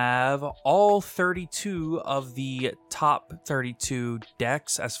have all 32 of the top 32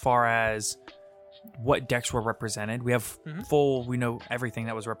 decks as far as what decks were represented. We have we know everything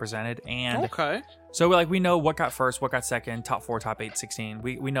that was represented. And okay. So we know what got first, what got second, top 4, top 8, 16.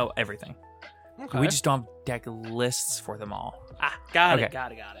 We know everything. Okay. We just don't have deck lists for them all. Got it.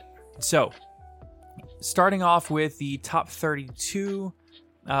 So, starting off with the top 32,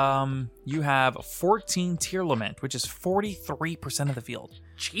 you have 14 Tearlament, which is 43% of the field.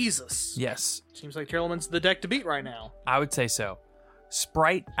 Jesus. Yes. Seems like Tearlament's the deck to beat right now. I would say so.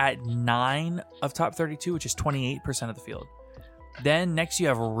 Sprite at 9 of top 32, which is 28% of the field. Then next you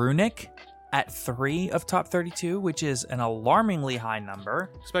have Runic at 3 of top 32, which is an alarmingly high number.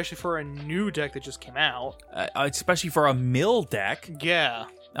 Especially for a new deck that just came out. Especially for a mill deck. Yeah.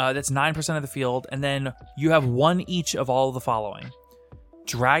 That's 9% of the field. And then you have one each of all of the following.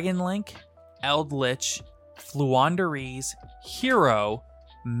 Dragon Link, Eldritch, Fluandereeze, Hero,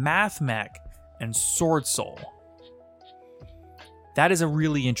 Math Mech, and Sword Soul. That is a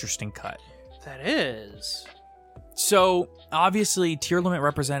really interesting cut. That is. So, obviously, Tearlament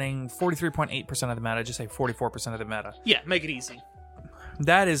representing 43.8% of the meta, just say 44% of the meta. Yeah, make it easy.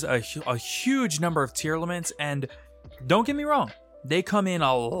 That is a huge number of Tearlaments, and don't get me wrong, they come in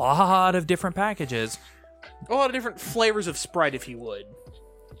a lot of different packages. A lot of different flavors of Sprite, if you would.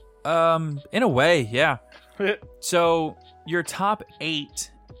 In a way, yeah. So, your top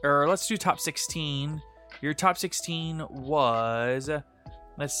 8, or let's do top 16. Your top 16 was...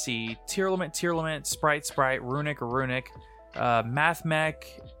 Let's see, Tearlament, Sprite, Runic, Math Mech,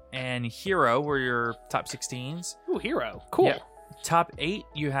 and Hero were your top 16s. Ooh, Hero. Cool. Yeah. Top 8,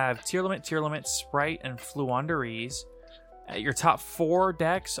 you have Tier Limit, Sprite, and Fluandereeze. Your top 4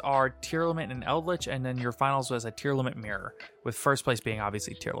 decks are Tier Limit and Eldritch, and then your finals was a Tier Limit Mirror, with first place being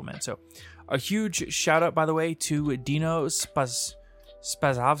obviously Tier Limit. So a huge shout out, by the way, to Dino Spazovsky.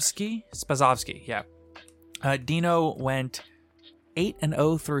 Yeah. Dino went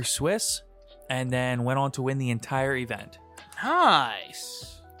 8-0 through Swiss, and then went on to win the entire event.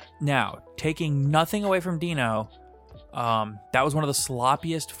 Nice. Now, taking nothing away from Dino, that was one of the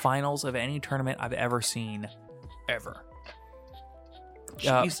sloppiest finals of any tournament I've ever seen, ever.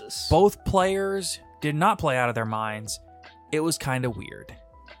 Jesus. Both players did not play out of their minds. It was kind of weird.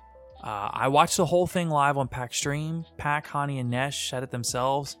 I watched the whole thing live on Pack Stream. Pack, Hani, and Nesh said it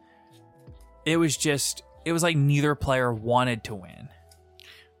themselves. It was like neither player wanted to win.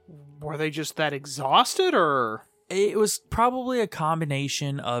 Were they just that exhausted, or? It was probably a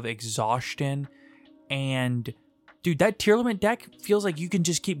combination of exhaustion and... Dude, that Tier Limit deck feels like you can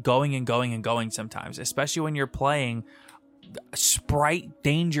just keep going and going and going sometimes, especially when you're playing Sprite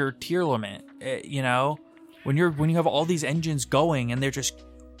Danger Tier Limit. You know, when you have all these engines going and they're just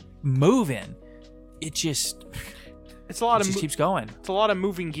moving, it's a lot of keeps going. It's a lot of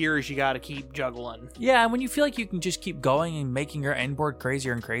moving gears you got to keep juggling. Yeah, and when you feel like you can just keep going and making your end board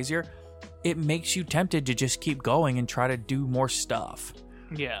crazier and crazier, it makes you tempted to just keep going and try to do more stuff.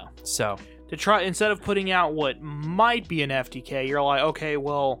 Yeah. So to try, instead of putting out what might be an FTK, you're like, okay,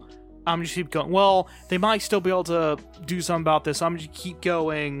 well, I'm just keep going. Well, they might still be able to do something about this. So I'm just keep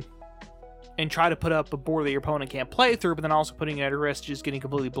going and try to put up a board that your opponent can't play through, but then also putting it at risk just getting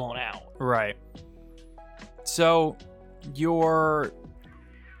completely blown out. Right. So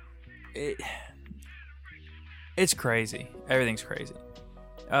it's crazy. Everything's crazy.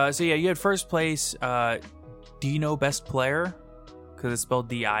 So yeah, you had first place, Dino Best Player, because it's spelled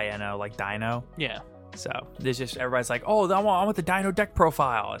D-I-N-O, like Dino. Yeah. So there's just, everybody's like, oh, I want the Dino deck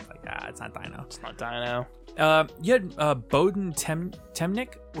profile. It's like, it's not Dino. It's not Dino. You had Bowden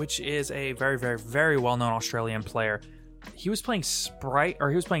Temnick, which is a very, very, very well-known Australian player. He was playing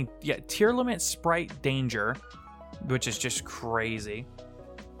Tier Limit Sprite Danger, which is just crazy.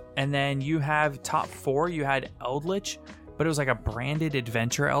 And then you have top 4, you had Eldritch, but it was like a branded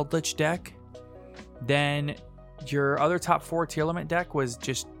Adventure Eldritch deck. Then your other top 4 Tier Limit deck was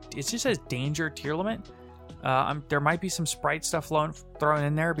just says Danger Tier Limit. There might be some Sprite stuff thrown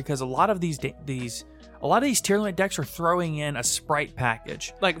in there, because a lot of these Tier Limit decks are throwing in a Sprite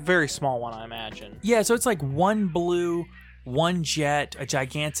package. Like very small one, I imagine. Yeah, so it's like 1 blue, 1 jet, a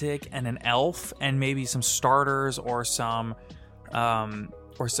gigantic, and an elf, and maybe some starters or some and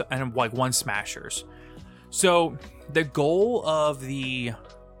like 1 smashers. So the goal of the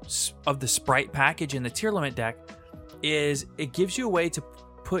Sprite package in the Tier Limit deck is it gives you a way to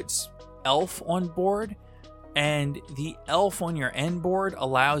put elf on board, and the elf on your end board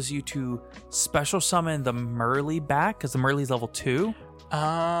allows you to special summon the Merly back, because the Merly's level 2.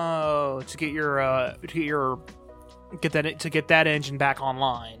 Oh, to get that engine back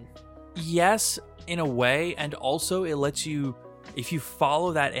online. Yes, in a way, and also it lets you, if you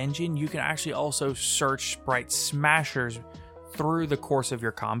follow that engine, you can actually also search Sprite Smashers through the course of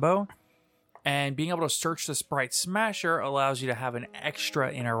your combo. And being able to search the Sprite Smasher allows you to have an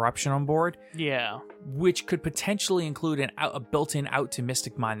extra interruption on board. Yeah. Which could potentially include a built-in out to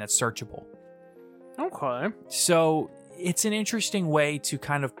Mystic Mine that's searchable. Okay. So it's an interesting way to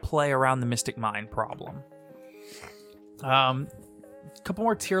kind of play around the Mystic Mine problem. A couple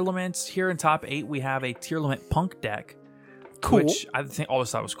more Tier Limits. Here in top 8, we have a Tier Limit Punk deck. Cool. Which I always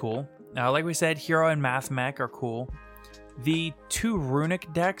thought was cool. Like we said, Hero and Math Mech are cool. The 2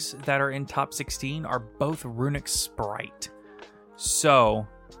 Runic decks that are in top 16 are both Runic Sprite. So,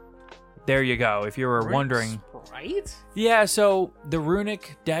 there you go. If you were wondering. Sprite? Yeah, so the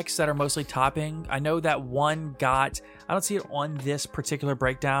Runic decks that are mostly topping, I know that one I don't see it on this particular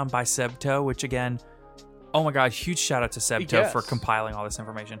breakdown by Sebto, which again, oh my god, huge shout out to Sebto for compiling all this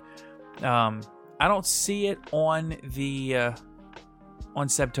information. I don't see it on on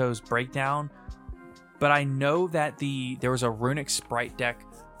Sebto's breakdown, but I know that there was a Runic Sprite deck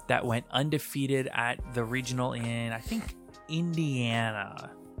that went undefeated at the regional in, I think,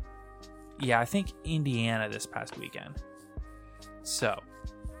 Indiana. Yeah, I think Indiana this past weekend. So,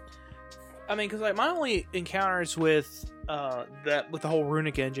 I mean, because like my only encounters with the whole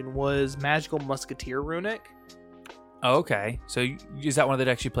Runic engine was Magical Musketeer Runic. Oh, okay. So is that one of the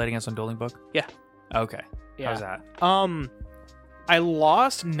decks you played against on Dueling Book? Yeah. Okay. Yeah. How's that? I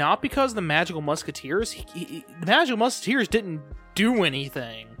lost not because the Magical Musketeers. The Magical Musketeers didn't do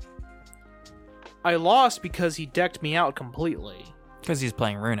anything. I lost because he decked me out completely. Because he's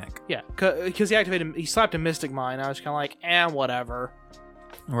playing Runic. Yeah, because he slapped a Mystic Mine. I was kind of like, whatever.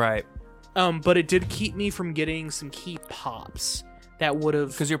 Right. But it did keep me from getting some key pops that would have...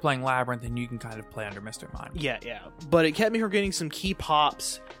 Because you're playing Labyrinth and you can kind of play under Mystic Mine. Yeah. But it kept me from getting some key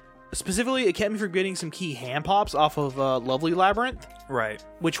pops. Specifically, it kept me from getting some key hand pops off of Lovely Labyrinth. Right.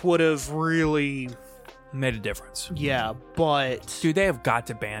 Which would have really... made a difference. Yeah, but... Dude, they have got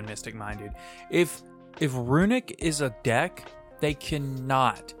to ban Mystic Mine, dude. If Runic is a deck, they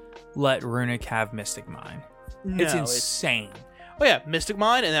cannot let Runic have Mystic Mine. No, it's insane. Oh yeah, Mystic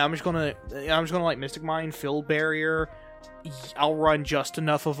Mine, and then I'm just gonna like Mystic Mine, Field Barrier. I'll run just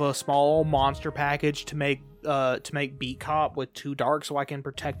enough of a small monster package to make Beat Cop with 2 dark, so I can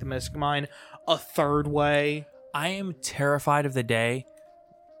protect the Mystic Mine a third way. I am terrified of the day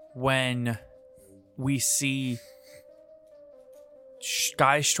when we see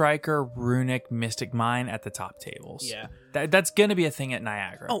Sky Striker, Runic, Mystic Mine at the top tables. Yeah. That's going to be a thing at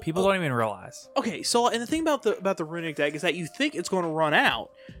Niagara. People don't even realize. Okay, so and the thing about the Runic deck is that you think it's going to run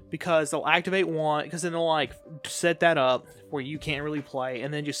out because they'll activate one, because then they'll like set that up where you can't really play,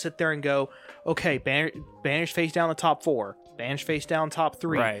 and then just sit there and go, okay, banish face down the top 4, banish face down top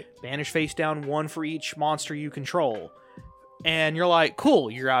 3, right. Banish face down 1 for each monster you control. And you're like,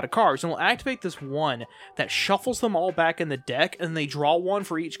 cool, you're out of cards. And we'll activate this one that shuffles them all back in the deck, and they draw 1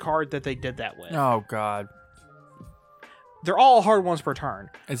 for each card that they did that with. Oh, God. They're all hard ones per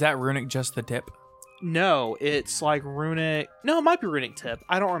turn. Is that Runic just the tip? No, it's like Runic... No, it might be Runic tip.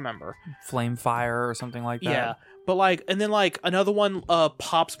 I don't remember. Flamefire or something like that? Yeah, but like... And then like another one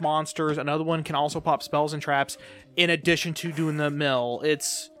pops monsters. Another one can also pop spells and traps in addition to doing the mill.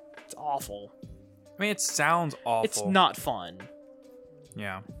 It's awful. I mean, it sounds awful. It's not fun.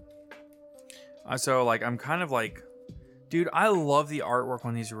 Yeah. So, like, I'm kind of like... Dude, I love the artwork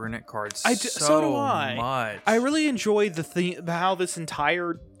on these Runic cards so do I. much. I really enjoy how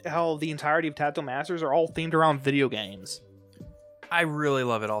the entirety of Tactile Masters are all themed around video games. I really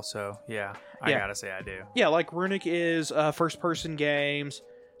love it also. Yeah, I gotta say I do. Yeah, like Runic is first-person games.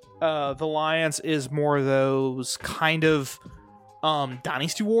 The Alliance is more of those kind of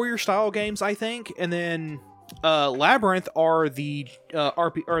Dynasty Warrior style games, I think, and then Labyrinth are the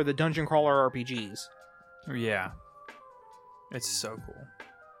dungeon crawler RPGs. Yeah, it's so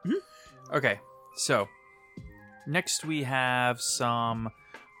cool. Mm-hmm. Okay, so next we have some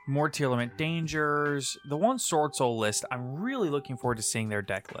more Tier Limit Dangers. The one Sword Soul list, I'm really looking forward to seeing their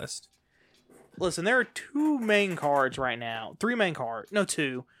deck list. Listen, there are 2 main cards right now. 3 main cards. No,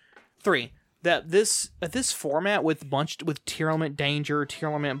 2. 3. That this format with Tier Limit Danger, Tier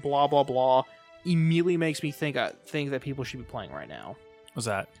Limit blah blah blah, immediately makes me think that people should be playing right now. What's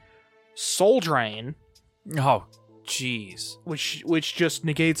that? Soul Drain. Oh, jeez. Which just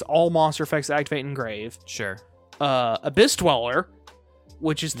negates all monster effects that activate in Grave. Sure. Abyss Dweller,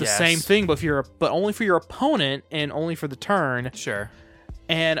 which is the same thing, but only for your opponent and only for the turn. Sure.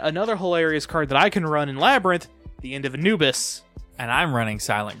 And another hilarious card that I can run in Labyrinth, the End of Anubis. And I'm running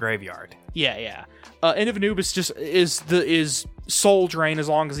Silent Graveyard. Yeah. End of Anubis just is Soul Drain as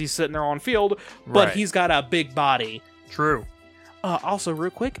long as he's sitting there on field, but he's got a big body. True. Also,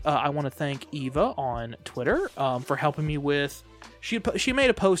 real quick, I want to thank Eva on Twitter for helping me with... She made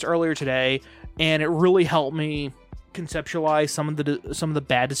a post earlier today, and it really helped me conceptualize some of the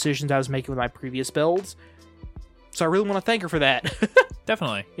bad decisions I was making with my previous builds. So I really want to thank her for that.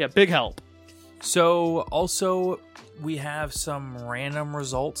 Definitely. Yeah, big help. So, also, we have some random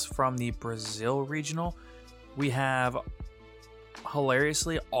results from the Brazil regional. We have,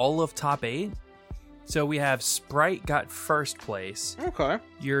 hilariously, all of top 8. So we have Sprite got first place. Okay.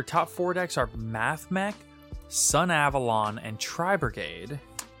 Your top 4 decks are Math Mech, Sun Avalon, and Tri Brigade.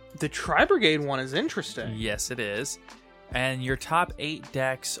 The Tri Brigade one is interesting. Yes, it is. And your top 8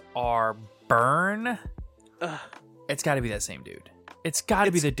 decks are Burn. It's got to be that same dude. It's got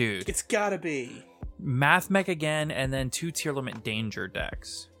to be the dude. It's got to be. Math Mech again, and then 2 Tier Limit Danger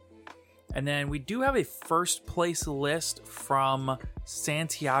decks. And then we do have a first place list from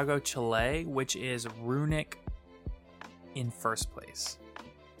Santiago, Chile, which is Runic in first place.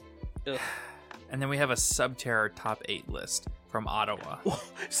 Ugh. And then we have a Subterror top 8 list from Ottawa.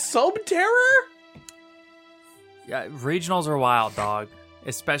 Subterror? Yeah, regionals are wild, dog.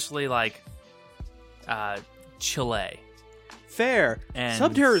 Especially like Chile. Fair. And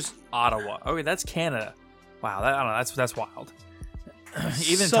Subterror's Ottawa. Okay, that's Canada. Wow, I don't know. That's wild.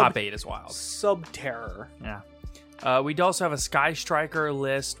 Even top 8 is wild. Subterror. Yeah. We also have a Sky Striker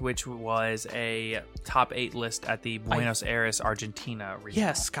list, which was a top 8 list at the Buenos Aires, Argentina region.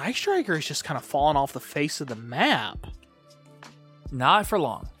 Yeah, Sky Striker is just kind of falling off the face of the map. Not for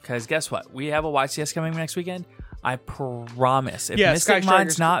long, because guess what? We have a YCS coming next weekend. I promise. If Yeah, Mystic Sky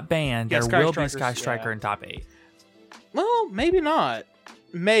Mind's Striker's- not banned, Yeah, there Sky will be Striker's- Sky Striker yeah. in top 8. Well, maybe not.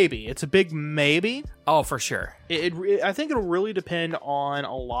 Maybe. It's a big maybe. Oh, for sure. I think it'll really depend on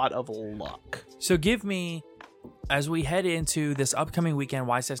a lot of luck. So give me, as we head into this upcoming weekend,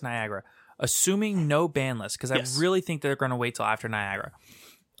 YCS Niagara, assuming no ban list, because Yes. I really think they're going to wait till after Niagara.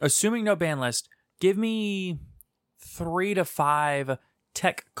 Assuming no ban list, give me 3 to 5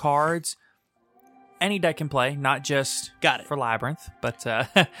 tech cards. Any deck can play, not just Got it. for Labyrinth, but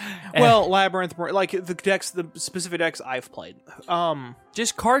Well, Labyrinth, like the specific decks I've played.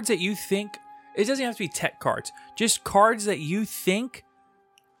 just cards that you think, it doesn't have to be tech cards, just cards that you think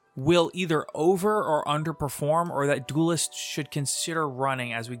will either over or underperform, or that duelists should consider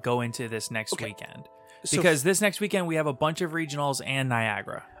running as we go into this next weekend. So Because this next weekend we have a bunch of regionals and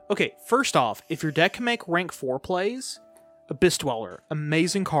Niagara. Okay, first off, if your deck can make rank 4 plays, Abyss Dweller,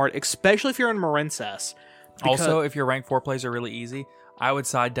 amazing card, especially if you're in Marincess. Also, if your rank 4 plays are really easy, I would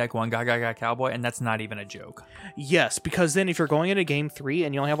side deck one Gaga Cowboy, and that's not even a joke. Yes, because then if you're going into game 3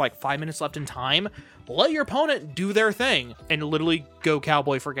 and you only have like 5 minutes left in time, let your opponent do their thing and literally go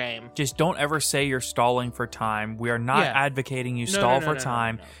Cowboy for game. Just don't ever say you're stalling for time. We are not Yeah. advocating you No, stall no, for no,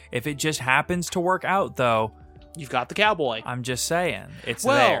 time. no. If it just happens to work out, though, You've got the Cowboy. I'm just saying. It's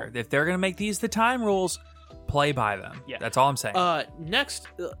Well- there. If they're going to make these the time rules, play by them. Yeah. That's all I'm saying. Next,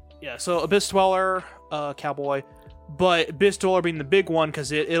 so Abyss Dweller, Cowboy, but Abyss Dweller being the big one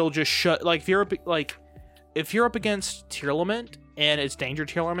because it'll just shut. Like if you're up against Tearlament and it's Danger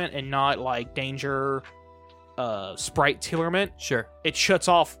Tearlament and not like Danger Sprite Tearlament, Sure. it shuts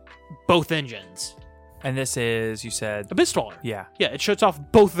off both engines. And this is, you said... Abyss Dweller. Yeah. Yeah, it shuts off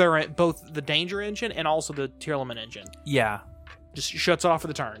both the Danger engine and also the Tearlament engine. Yeah. Just shuts off for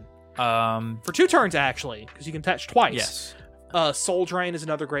the turn. Um, For 2 turns, actually, because you can attach twice. yes. Soul Drain is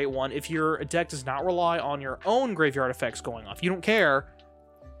another great one. If your deck does not rely on your own graveyard effects going off, you don't care,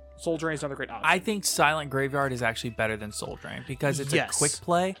 Soul Drain is another great option. I think Silent Graveyard is actually better than Soul Drain because it's Yes. a quick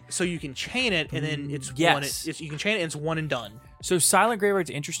play. So you can chain it, and then it's Yes. one. You can chain it, and it's one and done. So Silent Graveyard's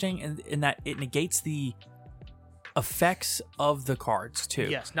interesting in that it negates the effects of the cards too.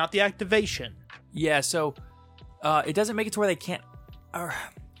 Yes, not the activation. Yeah, so it doesn't make it to where they can't...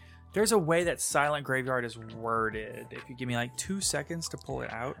 there's a way that Silent Graveyard is worded. If you give me like 2 seconds to pull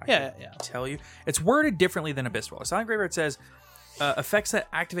it out, I can tell you. It's worded differently than Abyss Dweller. Silent Graveyard says, effects that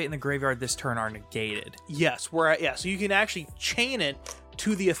activate in the graveyard this turn are negated. Yes, so you can actually chain it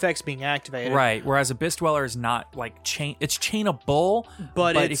to the effects being activated. Right, whereas Abyss Dweller is not like chain. It's chainable,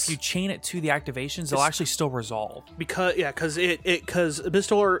 But if you chain it to the activations, they'll actually still resolve. Because Abyss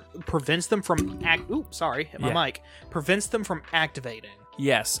Dweller prevents them from prevents them from activating.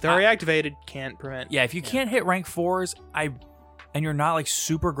 Yes, They're already activated, can't prevent. yeah. If you can't hit rank 4s, and you're not like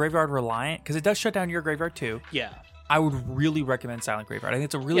super graveyard reliant, because it does shut down your graveyard too. Yeah. I would really recommend Silent Graveyard. I think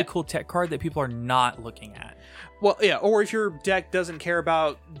it's a really cool tech card that people are not looking at. Well, yeah, or if your deck doesn't care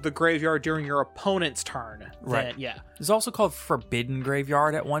about the graveyard during your opponent's turn, Right. then, yeah. It's also called Forbidden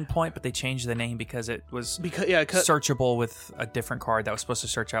Graveyard at one point, but they changed the name because it was searchable with a different card that was supposed to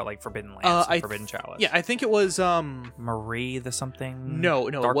search out like Forbidden Lands and Forbidden Chalice. Yeah, I think it was Marie the something. No,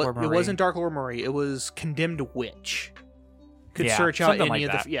 Dark Lord it Marie. wasn't Dark Lord Marie. It was Condemned Witch. Could Yeah, search out something any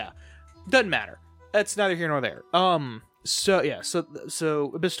like of that. the doesn't matter. That's neither here nor there.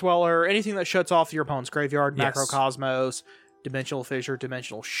 So Abyss Dweller, anything that shuts off your opponent's graveyard, Yes. Macrocosmos, Dimensional Fissure,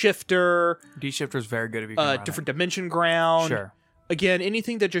 Dimensional Shifter, D-Shifter is very good if you can run different Dimension Ground. Sure. Again,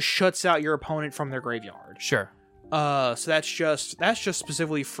 anything that just shuts out your opponent from their graveyard. Sure. So that's just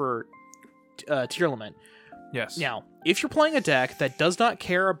specifically for Tearlament. Yes. Now, if you're playing a deck that does not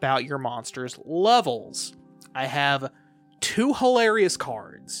care about your monster's levels, I have 2 hilarious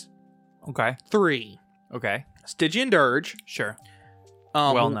cards. Okay. 3. Okay. Stygian Dirge. Sure.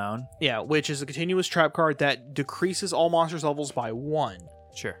 Um, Well known. Yeah, which is a continuous trap card that decreases all monsters' levels by 1,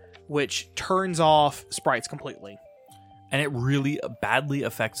 Sure. which turns off sprites completely. And it really badly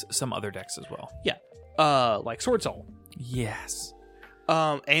affects some other decks as well. Yeah. Like Sword Soul. Yes.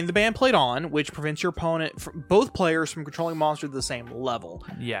 And the Band Played On, which prevents your opponent, both players, from controlling monsters at the same level.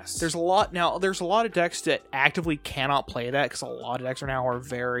 Yes. There's a lot of decks that actively cannot play that because a lot of decks are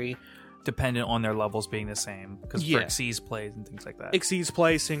very dependent on their levels being the same because Xyz plays and things like that. Xyz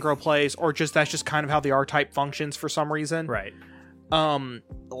plays, Synchro plays, or that's just kind of how the R-type functions for some reason. Right.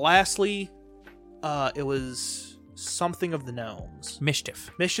 Lastly, it was something of the Gnomes.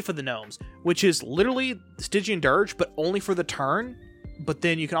 Mischief of the Gnomes, which is literally Stygian Dirge, but only for the turn. But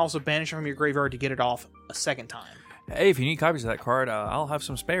then you can also banish it from your graveyard to get it off a second time. Hey, if you need copies of that card, I'll have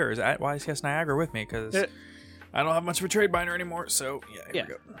some spares at YCS Niagara with me because I don't have much of a trade binder anymore. So here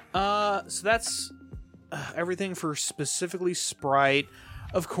we go. So that's everything for specifically Sprite.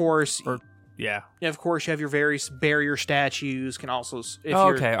 Of course, Yeah. of course, you have your various barrier statues. Can also, if Oh,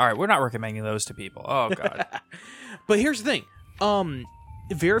 you're, okay. All right. We're not recommending those to people. Oh god. But here's the thing.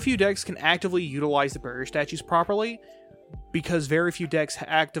 Very few decks can actively utilize the barrier statues properly because very few decks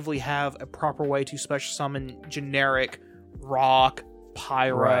actively have a proper way to special summon generic rock,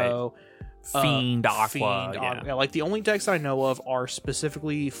 pyro, Fiend, Aqua. Yeah. Yeah, like the only decks that I know of are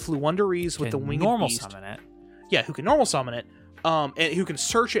specifically Fluunderies with the Can Winged normal Beast. summon it. Yeah, who can normal summon it. And who can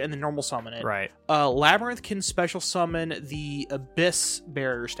search it and then normal summon it. Right. Labyrinth can special summon the Abyss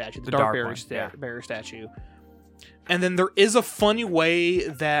barrier statue, the dark barrier, one, yeah. barrier statue. And then there is a funny way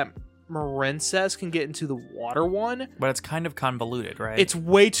that Marincess can get into the water one. But it's kind of convoluted, right? It's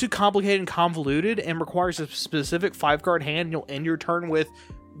way too complicated and convoluted and requires a specific 5-card hand, and you'll end your turn with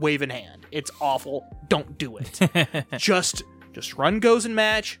wave in hand. It's awful. Don't do it. just run Gozen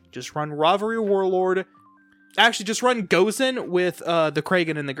match. Just run Rivalry Warlord. Actually, just run Gozen with the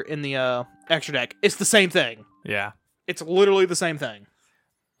Kragan in the extra deck. It's the same thing. Yeah. It's literally the same thing.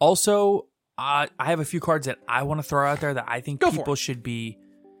 Also, I have a few cards that I want to throw out there that I think Go for people it. should be.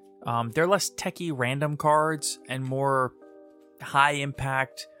 They're less techie random cards and more high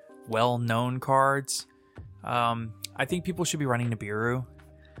impact, well known cards. I think people should be running Nibiru.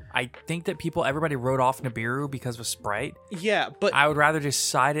 I think that everybody wrote off Nibiru because of Sprite. Yeah, but I would rather just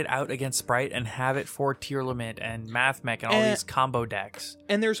side it out against Sprite and have it for Tier Limit and Math Mech and all these combo decks.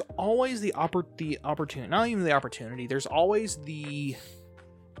 and there's always the opportunity, not even the opportunity, there's always the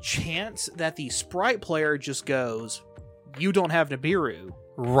chance that the Sprite player just goes, you don't have Nibiru.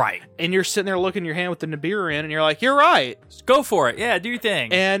 Right. And you're sitting there looking your hand with the Nibiru in, and you're like, you're right. Just go for it. Yeah, do your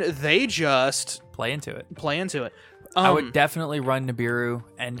thing. And they just Play into it. play into it. I would definitely run Nibiru,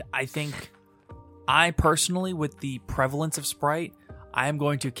 and I think I personally, with the prevalence of Sprite, I am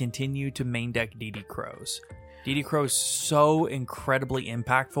going to continue to main deck DD Crows. DD Crow is so incredibly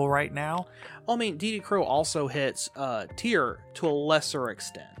impactful right now. I mean, DD Crow also hits tier to a lesser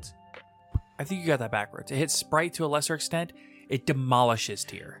extent. I think you got that backwards. It hits Sprite to a lesser extent. It demolishes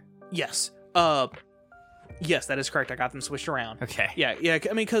tier. Yes. Yes, that is correct. I got them switched around. Okay. Yeah. I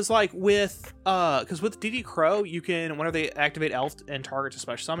mean, because like with DD Crow, you can, whenever they activate Elf and target to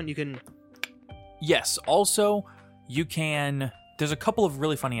special summon, you can. Yes. Also, you can. There's a couple of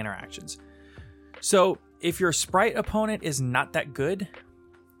really funny interactions. So if your Sprite opponent is not that good,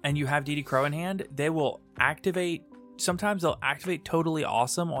 and you have DD Crow in hand, they will activate. Sometimes they'll activate Totally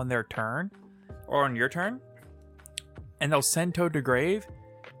Awesome on their turn, or on your turn, and they'll send Toad to grave,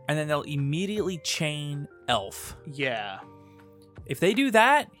 and then they'll immediately chain Elf. Yeah. If they do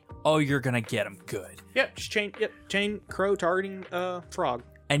that, oh, you're gonna get them good. Yep. Just chain Crow targeting Frog.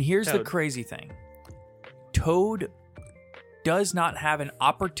 And here's the Toad. crazy thing. Toad does not have an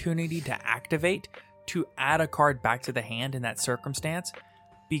opportunity to activate to add a card back to the hand in that circumstance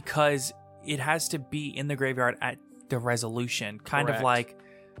because it has to be in the graveyard at the resolution. Kind Correct. of like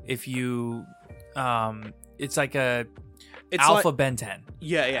if you... it's like a It's Alpha like, Ben 10.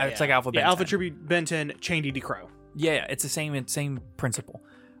 Yeah. It's like Alpha Ben Alpha 10. Tribute Ben 10, chain DD Crow. Yeah, it's the same principle.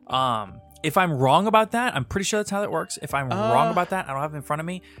 If I'm wrong about that, I'm pretty sure that's how that works. If I'm wrong about that, I don't have it in front of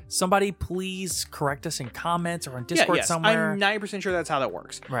me. Somebody please correct us in comments or on Discord yes, somewhere. I'm 90% sure that's how that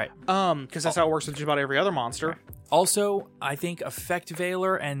works. Right. Because that's how it works with just about every other monster. Also, I think Effect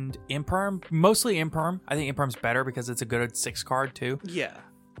Veiler and Imperm, mostly Imperm. I think Imperm's better because it's a good 6 card too. Yeah.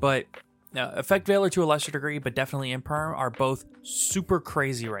 But Effect Veiler to a lesser degree, but definitely Imperm are both super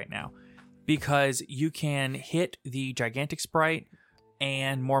crazy right now because you can hit the Gigantic Sprite,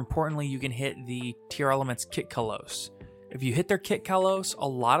 and more importantly, you can hit the Tier Elements Kit Kalos. If you hit their Kit Kalos, a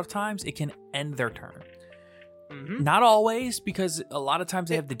lot of times it can end their turn. Mm-hmm. Not always, because a lot of times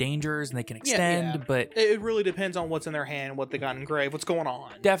they have the dangers and they can extend, but it really depends on what's in their hand, what they got engraved, what's going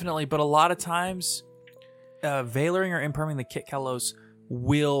on. definitely. But a lot of times, Veiling or Imperming the Kit Kalos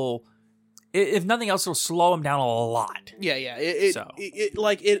will, if nothing else, it'll slow them down a lot. Yeah.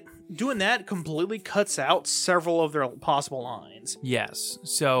 Doing that completely cuts out several of their possible lines. Yes.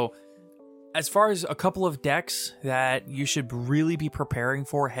 So, as far as a couple of decks that you should really be preparing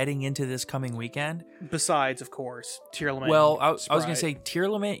for heading into this coming weekend. Besides, of course, Tier Limit. Well, I was Sprite. going to say Tier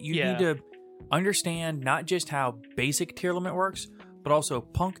Limit, you need to understand not just how basic Tier Limit works, but also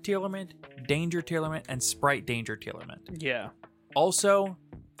Punk Tier Limit, Danger Tier Limit, and Sprite Danger Tier Limit. Yeah. Also,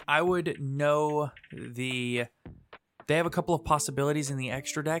 I would know they have a couple of possibilities in the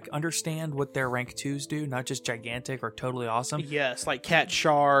extra deck. Understand what their rank 2s do, not just Gigantic or Totally Awesome. Yes, like Cat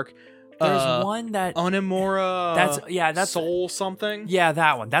Shark. There's one that Unimura. That's Soul something. Yeah,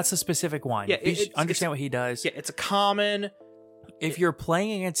 that one. That's a specific one. Yeah, Understand what he does. Yeah, it's a common. If you're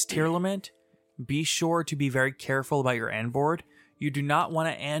playing against Tier Limit, be sure to be very careful about your end board. You do not want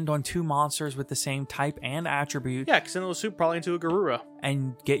to end on 2 monsters with the same type and attribute. Yeah, because then it'll soup probably into a Garura.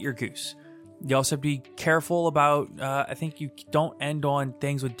 And get your goose. You also have to be careful about, I think you don't end on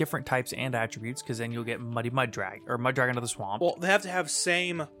things with different types and attributes, because then you'll get Muddy Muddrag, or Muddragon of the Swamp. Well, they have to have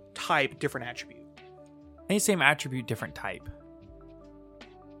same type, different attribute. Any same attribute, different type.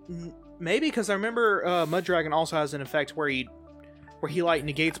 Maybe, because I remember Muddragon also has an effect where he like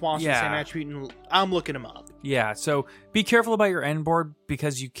negates monsters with the same attribute, and I'm looking him up. Yeah, so be careful about your end board,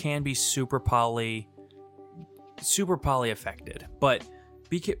 because you can be super poly affected. But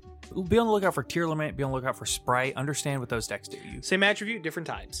be on the lookout for Tearlament, be on the lookout for Sprite, understand what those decks do. Same attribute, different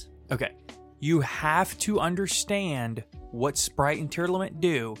types. Okay. You have to understand what Sprite and Tearlament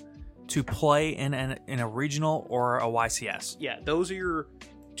do to play in a regional or a YCS. Yeah, those are your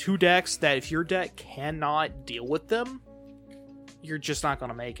 2 decks that if your deck cannot deal with them, you're just not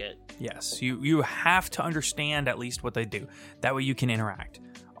going to make it. Yes, you have to understand at least what they do. That way you can interact.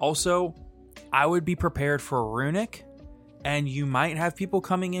 Also, I would be prepared for Runic, and you might have people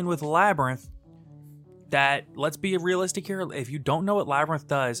coming in with Labyrinth that, let's be realistic here, if you don't know what Labyrinth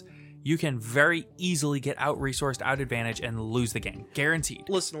does, you can very easily get out-resourced, out-advantage, and lose the game. Guaranteed.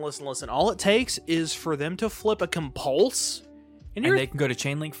 Listen. All it takes is for them to flip a Compulse, and they can go to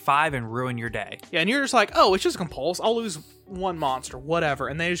Chainlink 5 and ruin your day. Yeah, and you're just like, oh, it's just a Compulse. I'll lose 1 monster, whatever.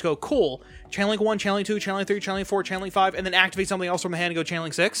 And they just go, cool. Chainlink 1, Chainlink 2, Chainlink 3, Chainlink 4, Chainlink 5, and then activate something else from the hand and go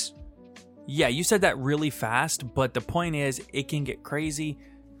Chainlink 6. Yeah, you said that really fast, but the point is, it can get crazy.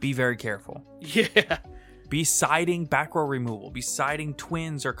 Be very careful. Yeah. Be siding back row removal. Be siding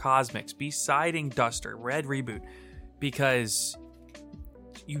Twins or Cosmics. Be siding Duster, Red Reboot. Because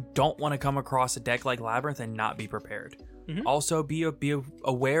you don't want to come across a deck like Labyrinth and not be prepared. Mm-hmm. Also, be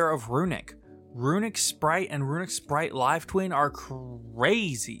aware of Runic. Runic Sprite and Runic Sprite Live Twin are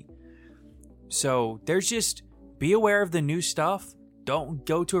crazy. So, there's just, be aware of the new stuff. Don't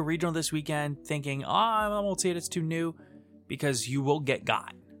go to a regional this weekend thinking, I won't see it, it's too new. Because you will get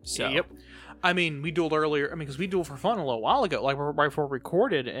got. So. Yep. I mean, we dueled earlier. I mean, because we dueled for fun a little while ago, like right before we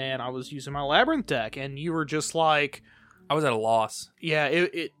recorded, and I was using my Labyrinth deck, and you were just like... I was at a loss. Yeah,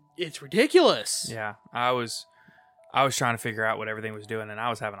 it's ridiculous. Yeah, I was trying to figure out what everything was doing, and I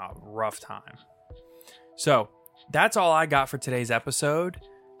was having a rough time. So, that's all I got for today's episode.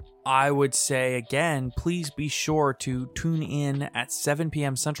 I would say, again, please be sure to tune in at 7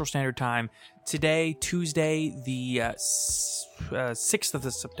 p.m. Central Standard Time today, Tuesday, the 6th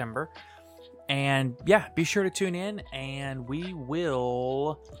of September. And yeah, be sure to tune in, and we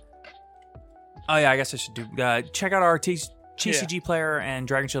will... Oh yeah, I guess I should do... check out our TCG Player and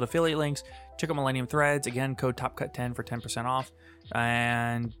Dragon Shield affiliate links. Check out Millennium Threads. Again, code TOPCUT10 for 10% off.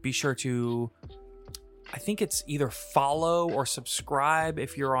 And be sure to... I think it's either follow or subscribe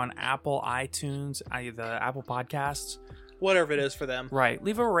if you're on Apple iTunes, the Apple Podcasts. Whatever it is for them. Right.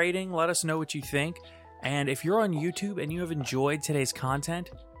 Leave a rating. Let us know what you think. And if you're on YouTube and you have enjoyed today's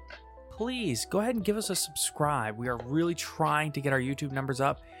content... please go ahead and give us a subscribe. We are really trying to get our YouTube numbers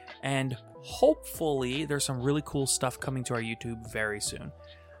up, and hopefully there's some really cool stuff coming to our YouTube very soon.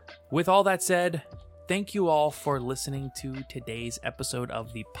 With all that said, thank you all for listening to today's episode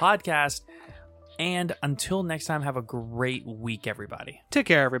of the podcast, and until next time, have a great week, everybody. Take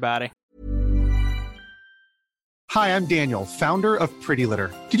care, everybody. Hi, I'm Daniel, founder of Pretty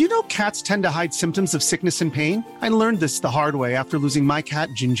Litter. Did you know cats tend to hide symptoms of sickness and pain? I learned this the hard way after losing my cat,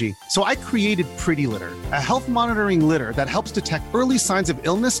 Gingy. So I created Pretty Litter, a health monitoring litter that helps detect early signs of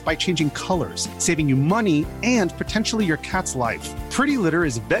illness by changing colors, saving you money and potentially your cat's life. Pretty Litter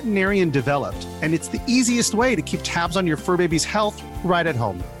is veterinarian developed, and it's the easiest way to keep tabs on your fur baby's health right at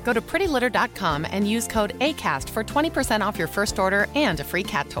home. Go to prettylitter.com and use code ACAST for 20% off your first order and a free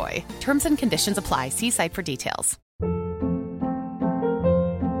cat toy. Terms and conditions apply. See site for details.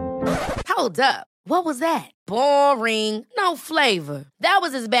 Hold up. What was that? Boring. No flavor. That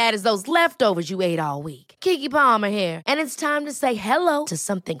was as bad as those leftovers you ate all week. Keke Palmer here, and it's time to say hello to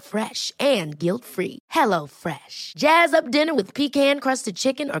something fresh and guilt-free. Hello Fresh. Jazz up dinner with pecan-crusted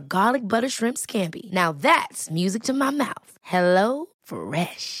chicken or garlic butter shrimp scampi. Now that's music to my mouth. Hello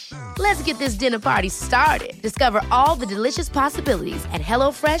Fresh. Let's get this dinner party started. Discover all the delicious possibilities at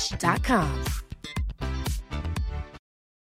HelloFresh.com.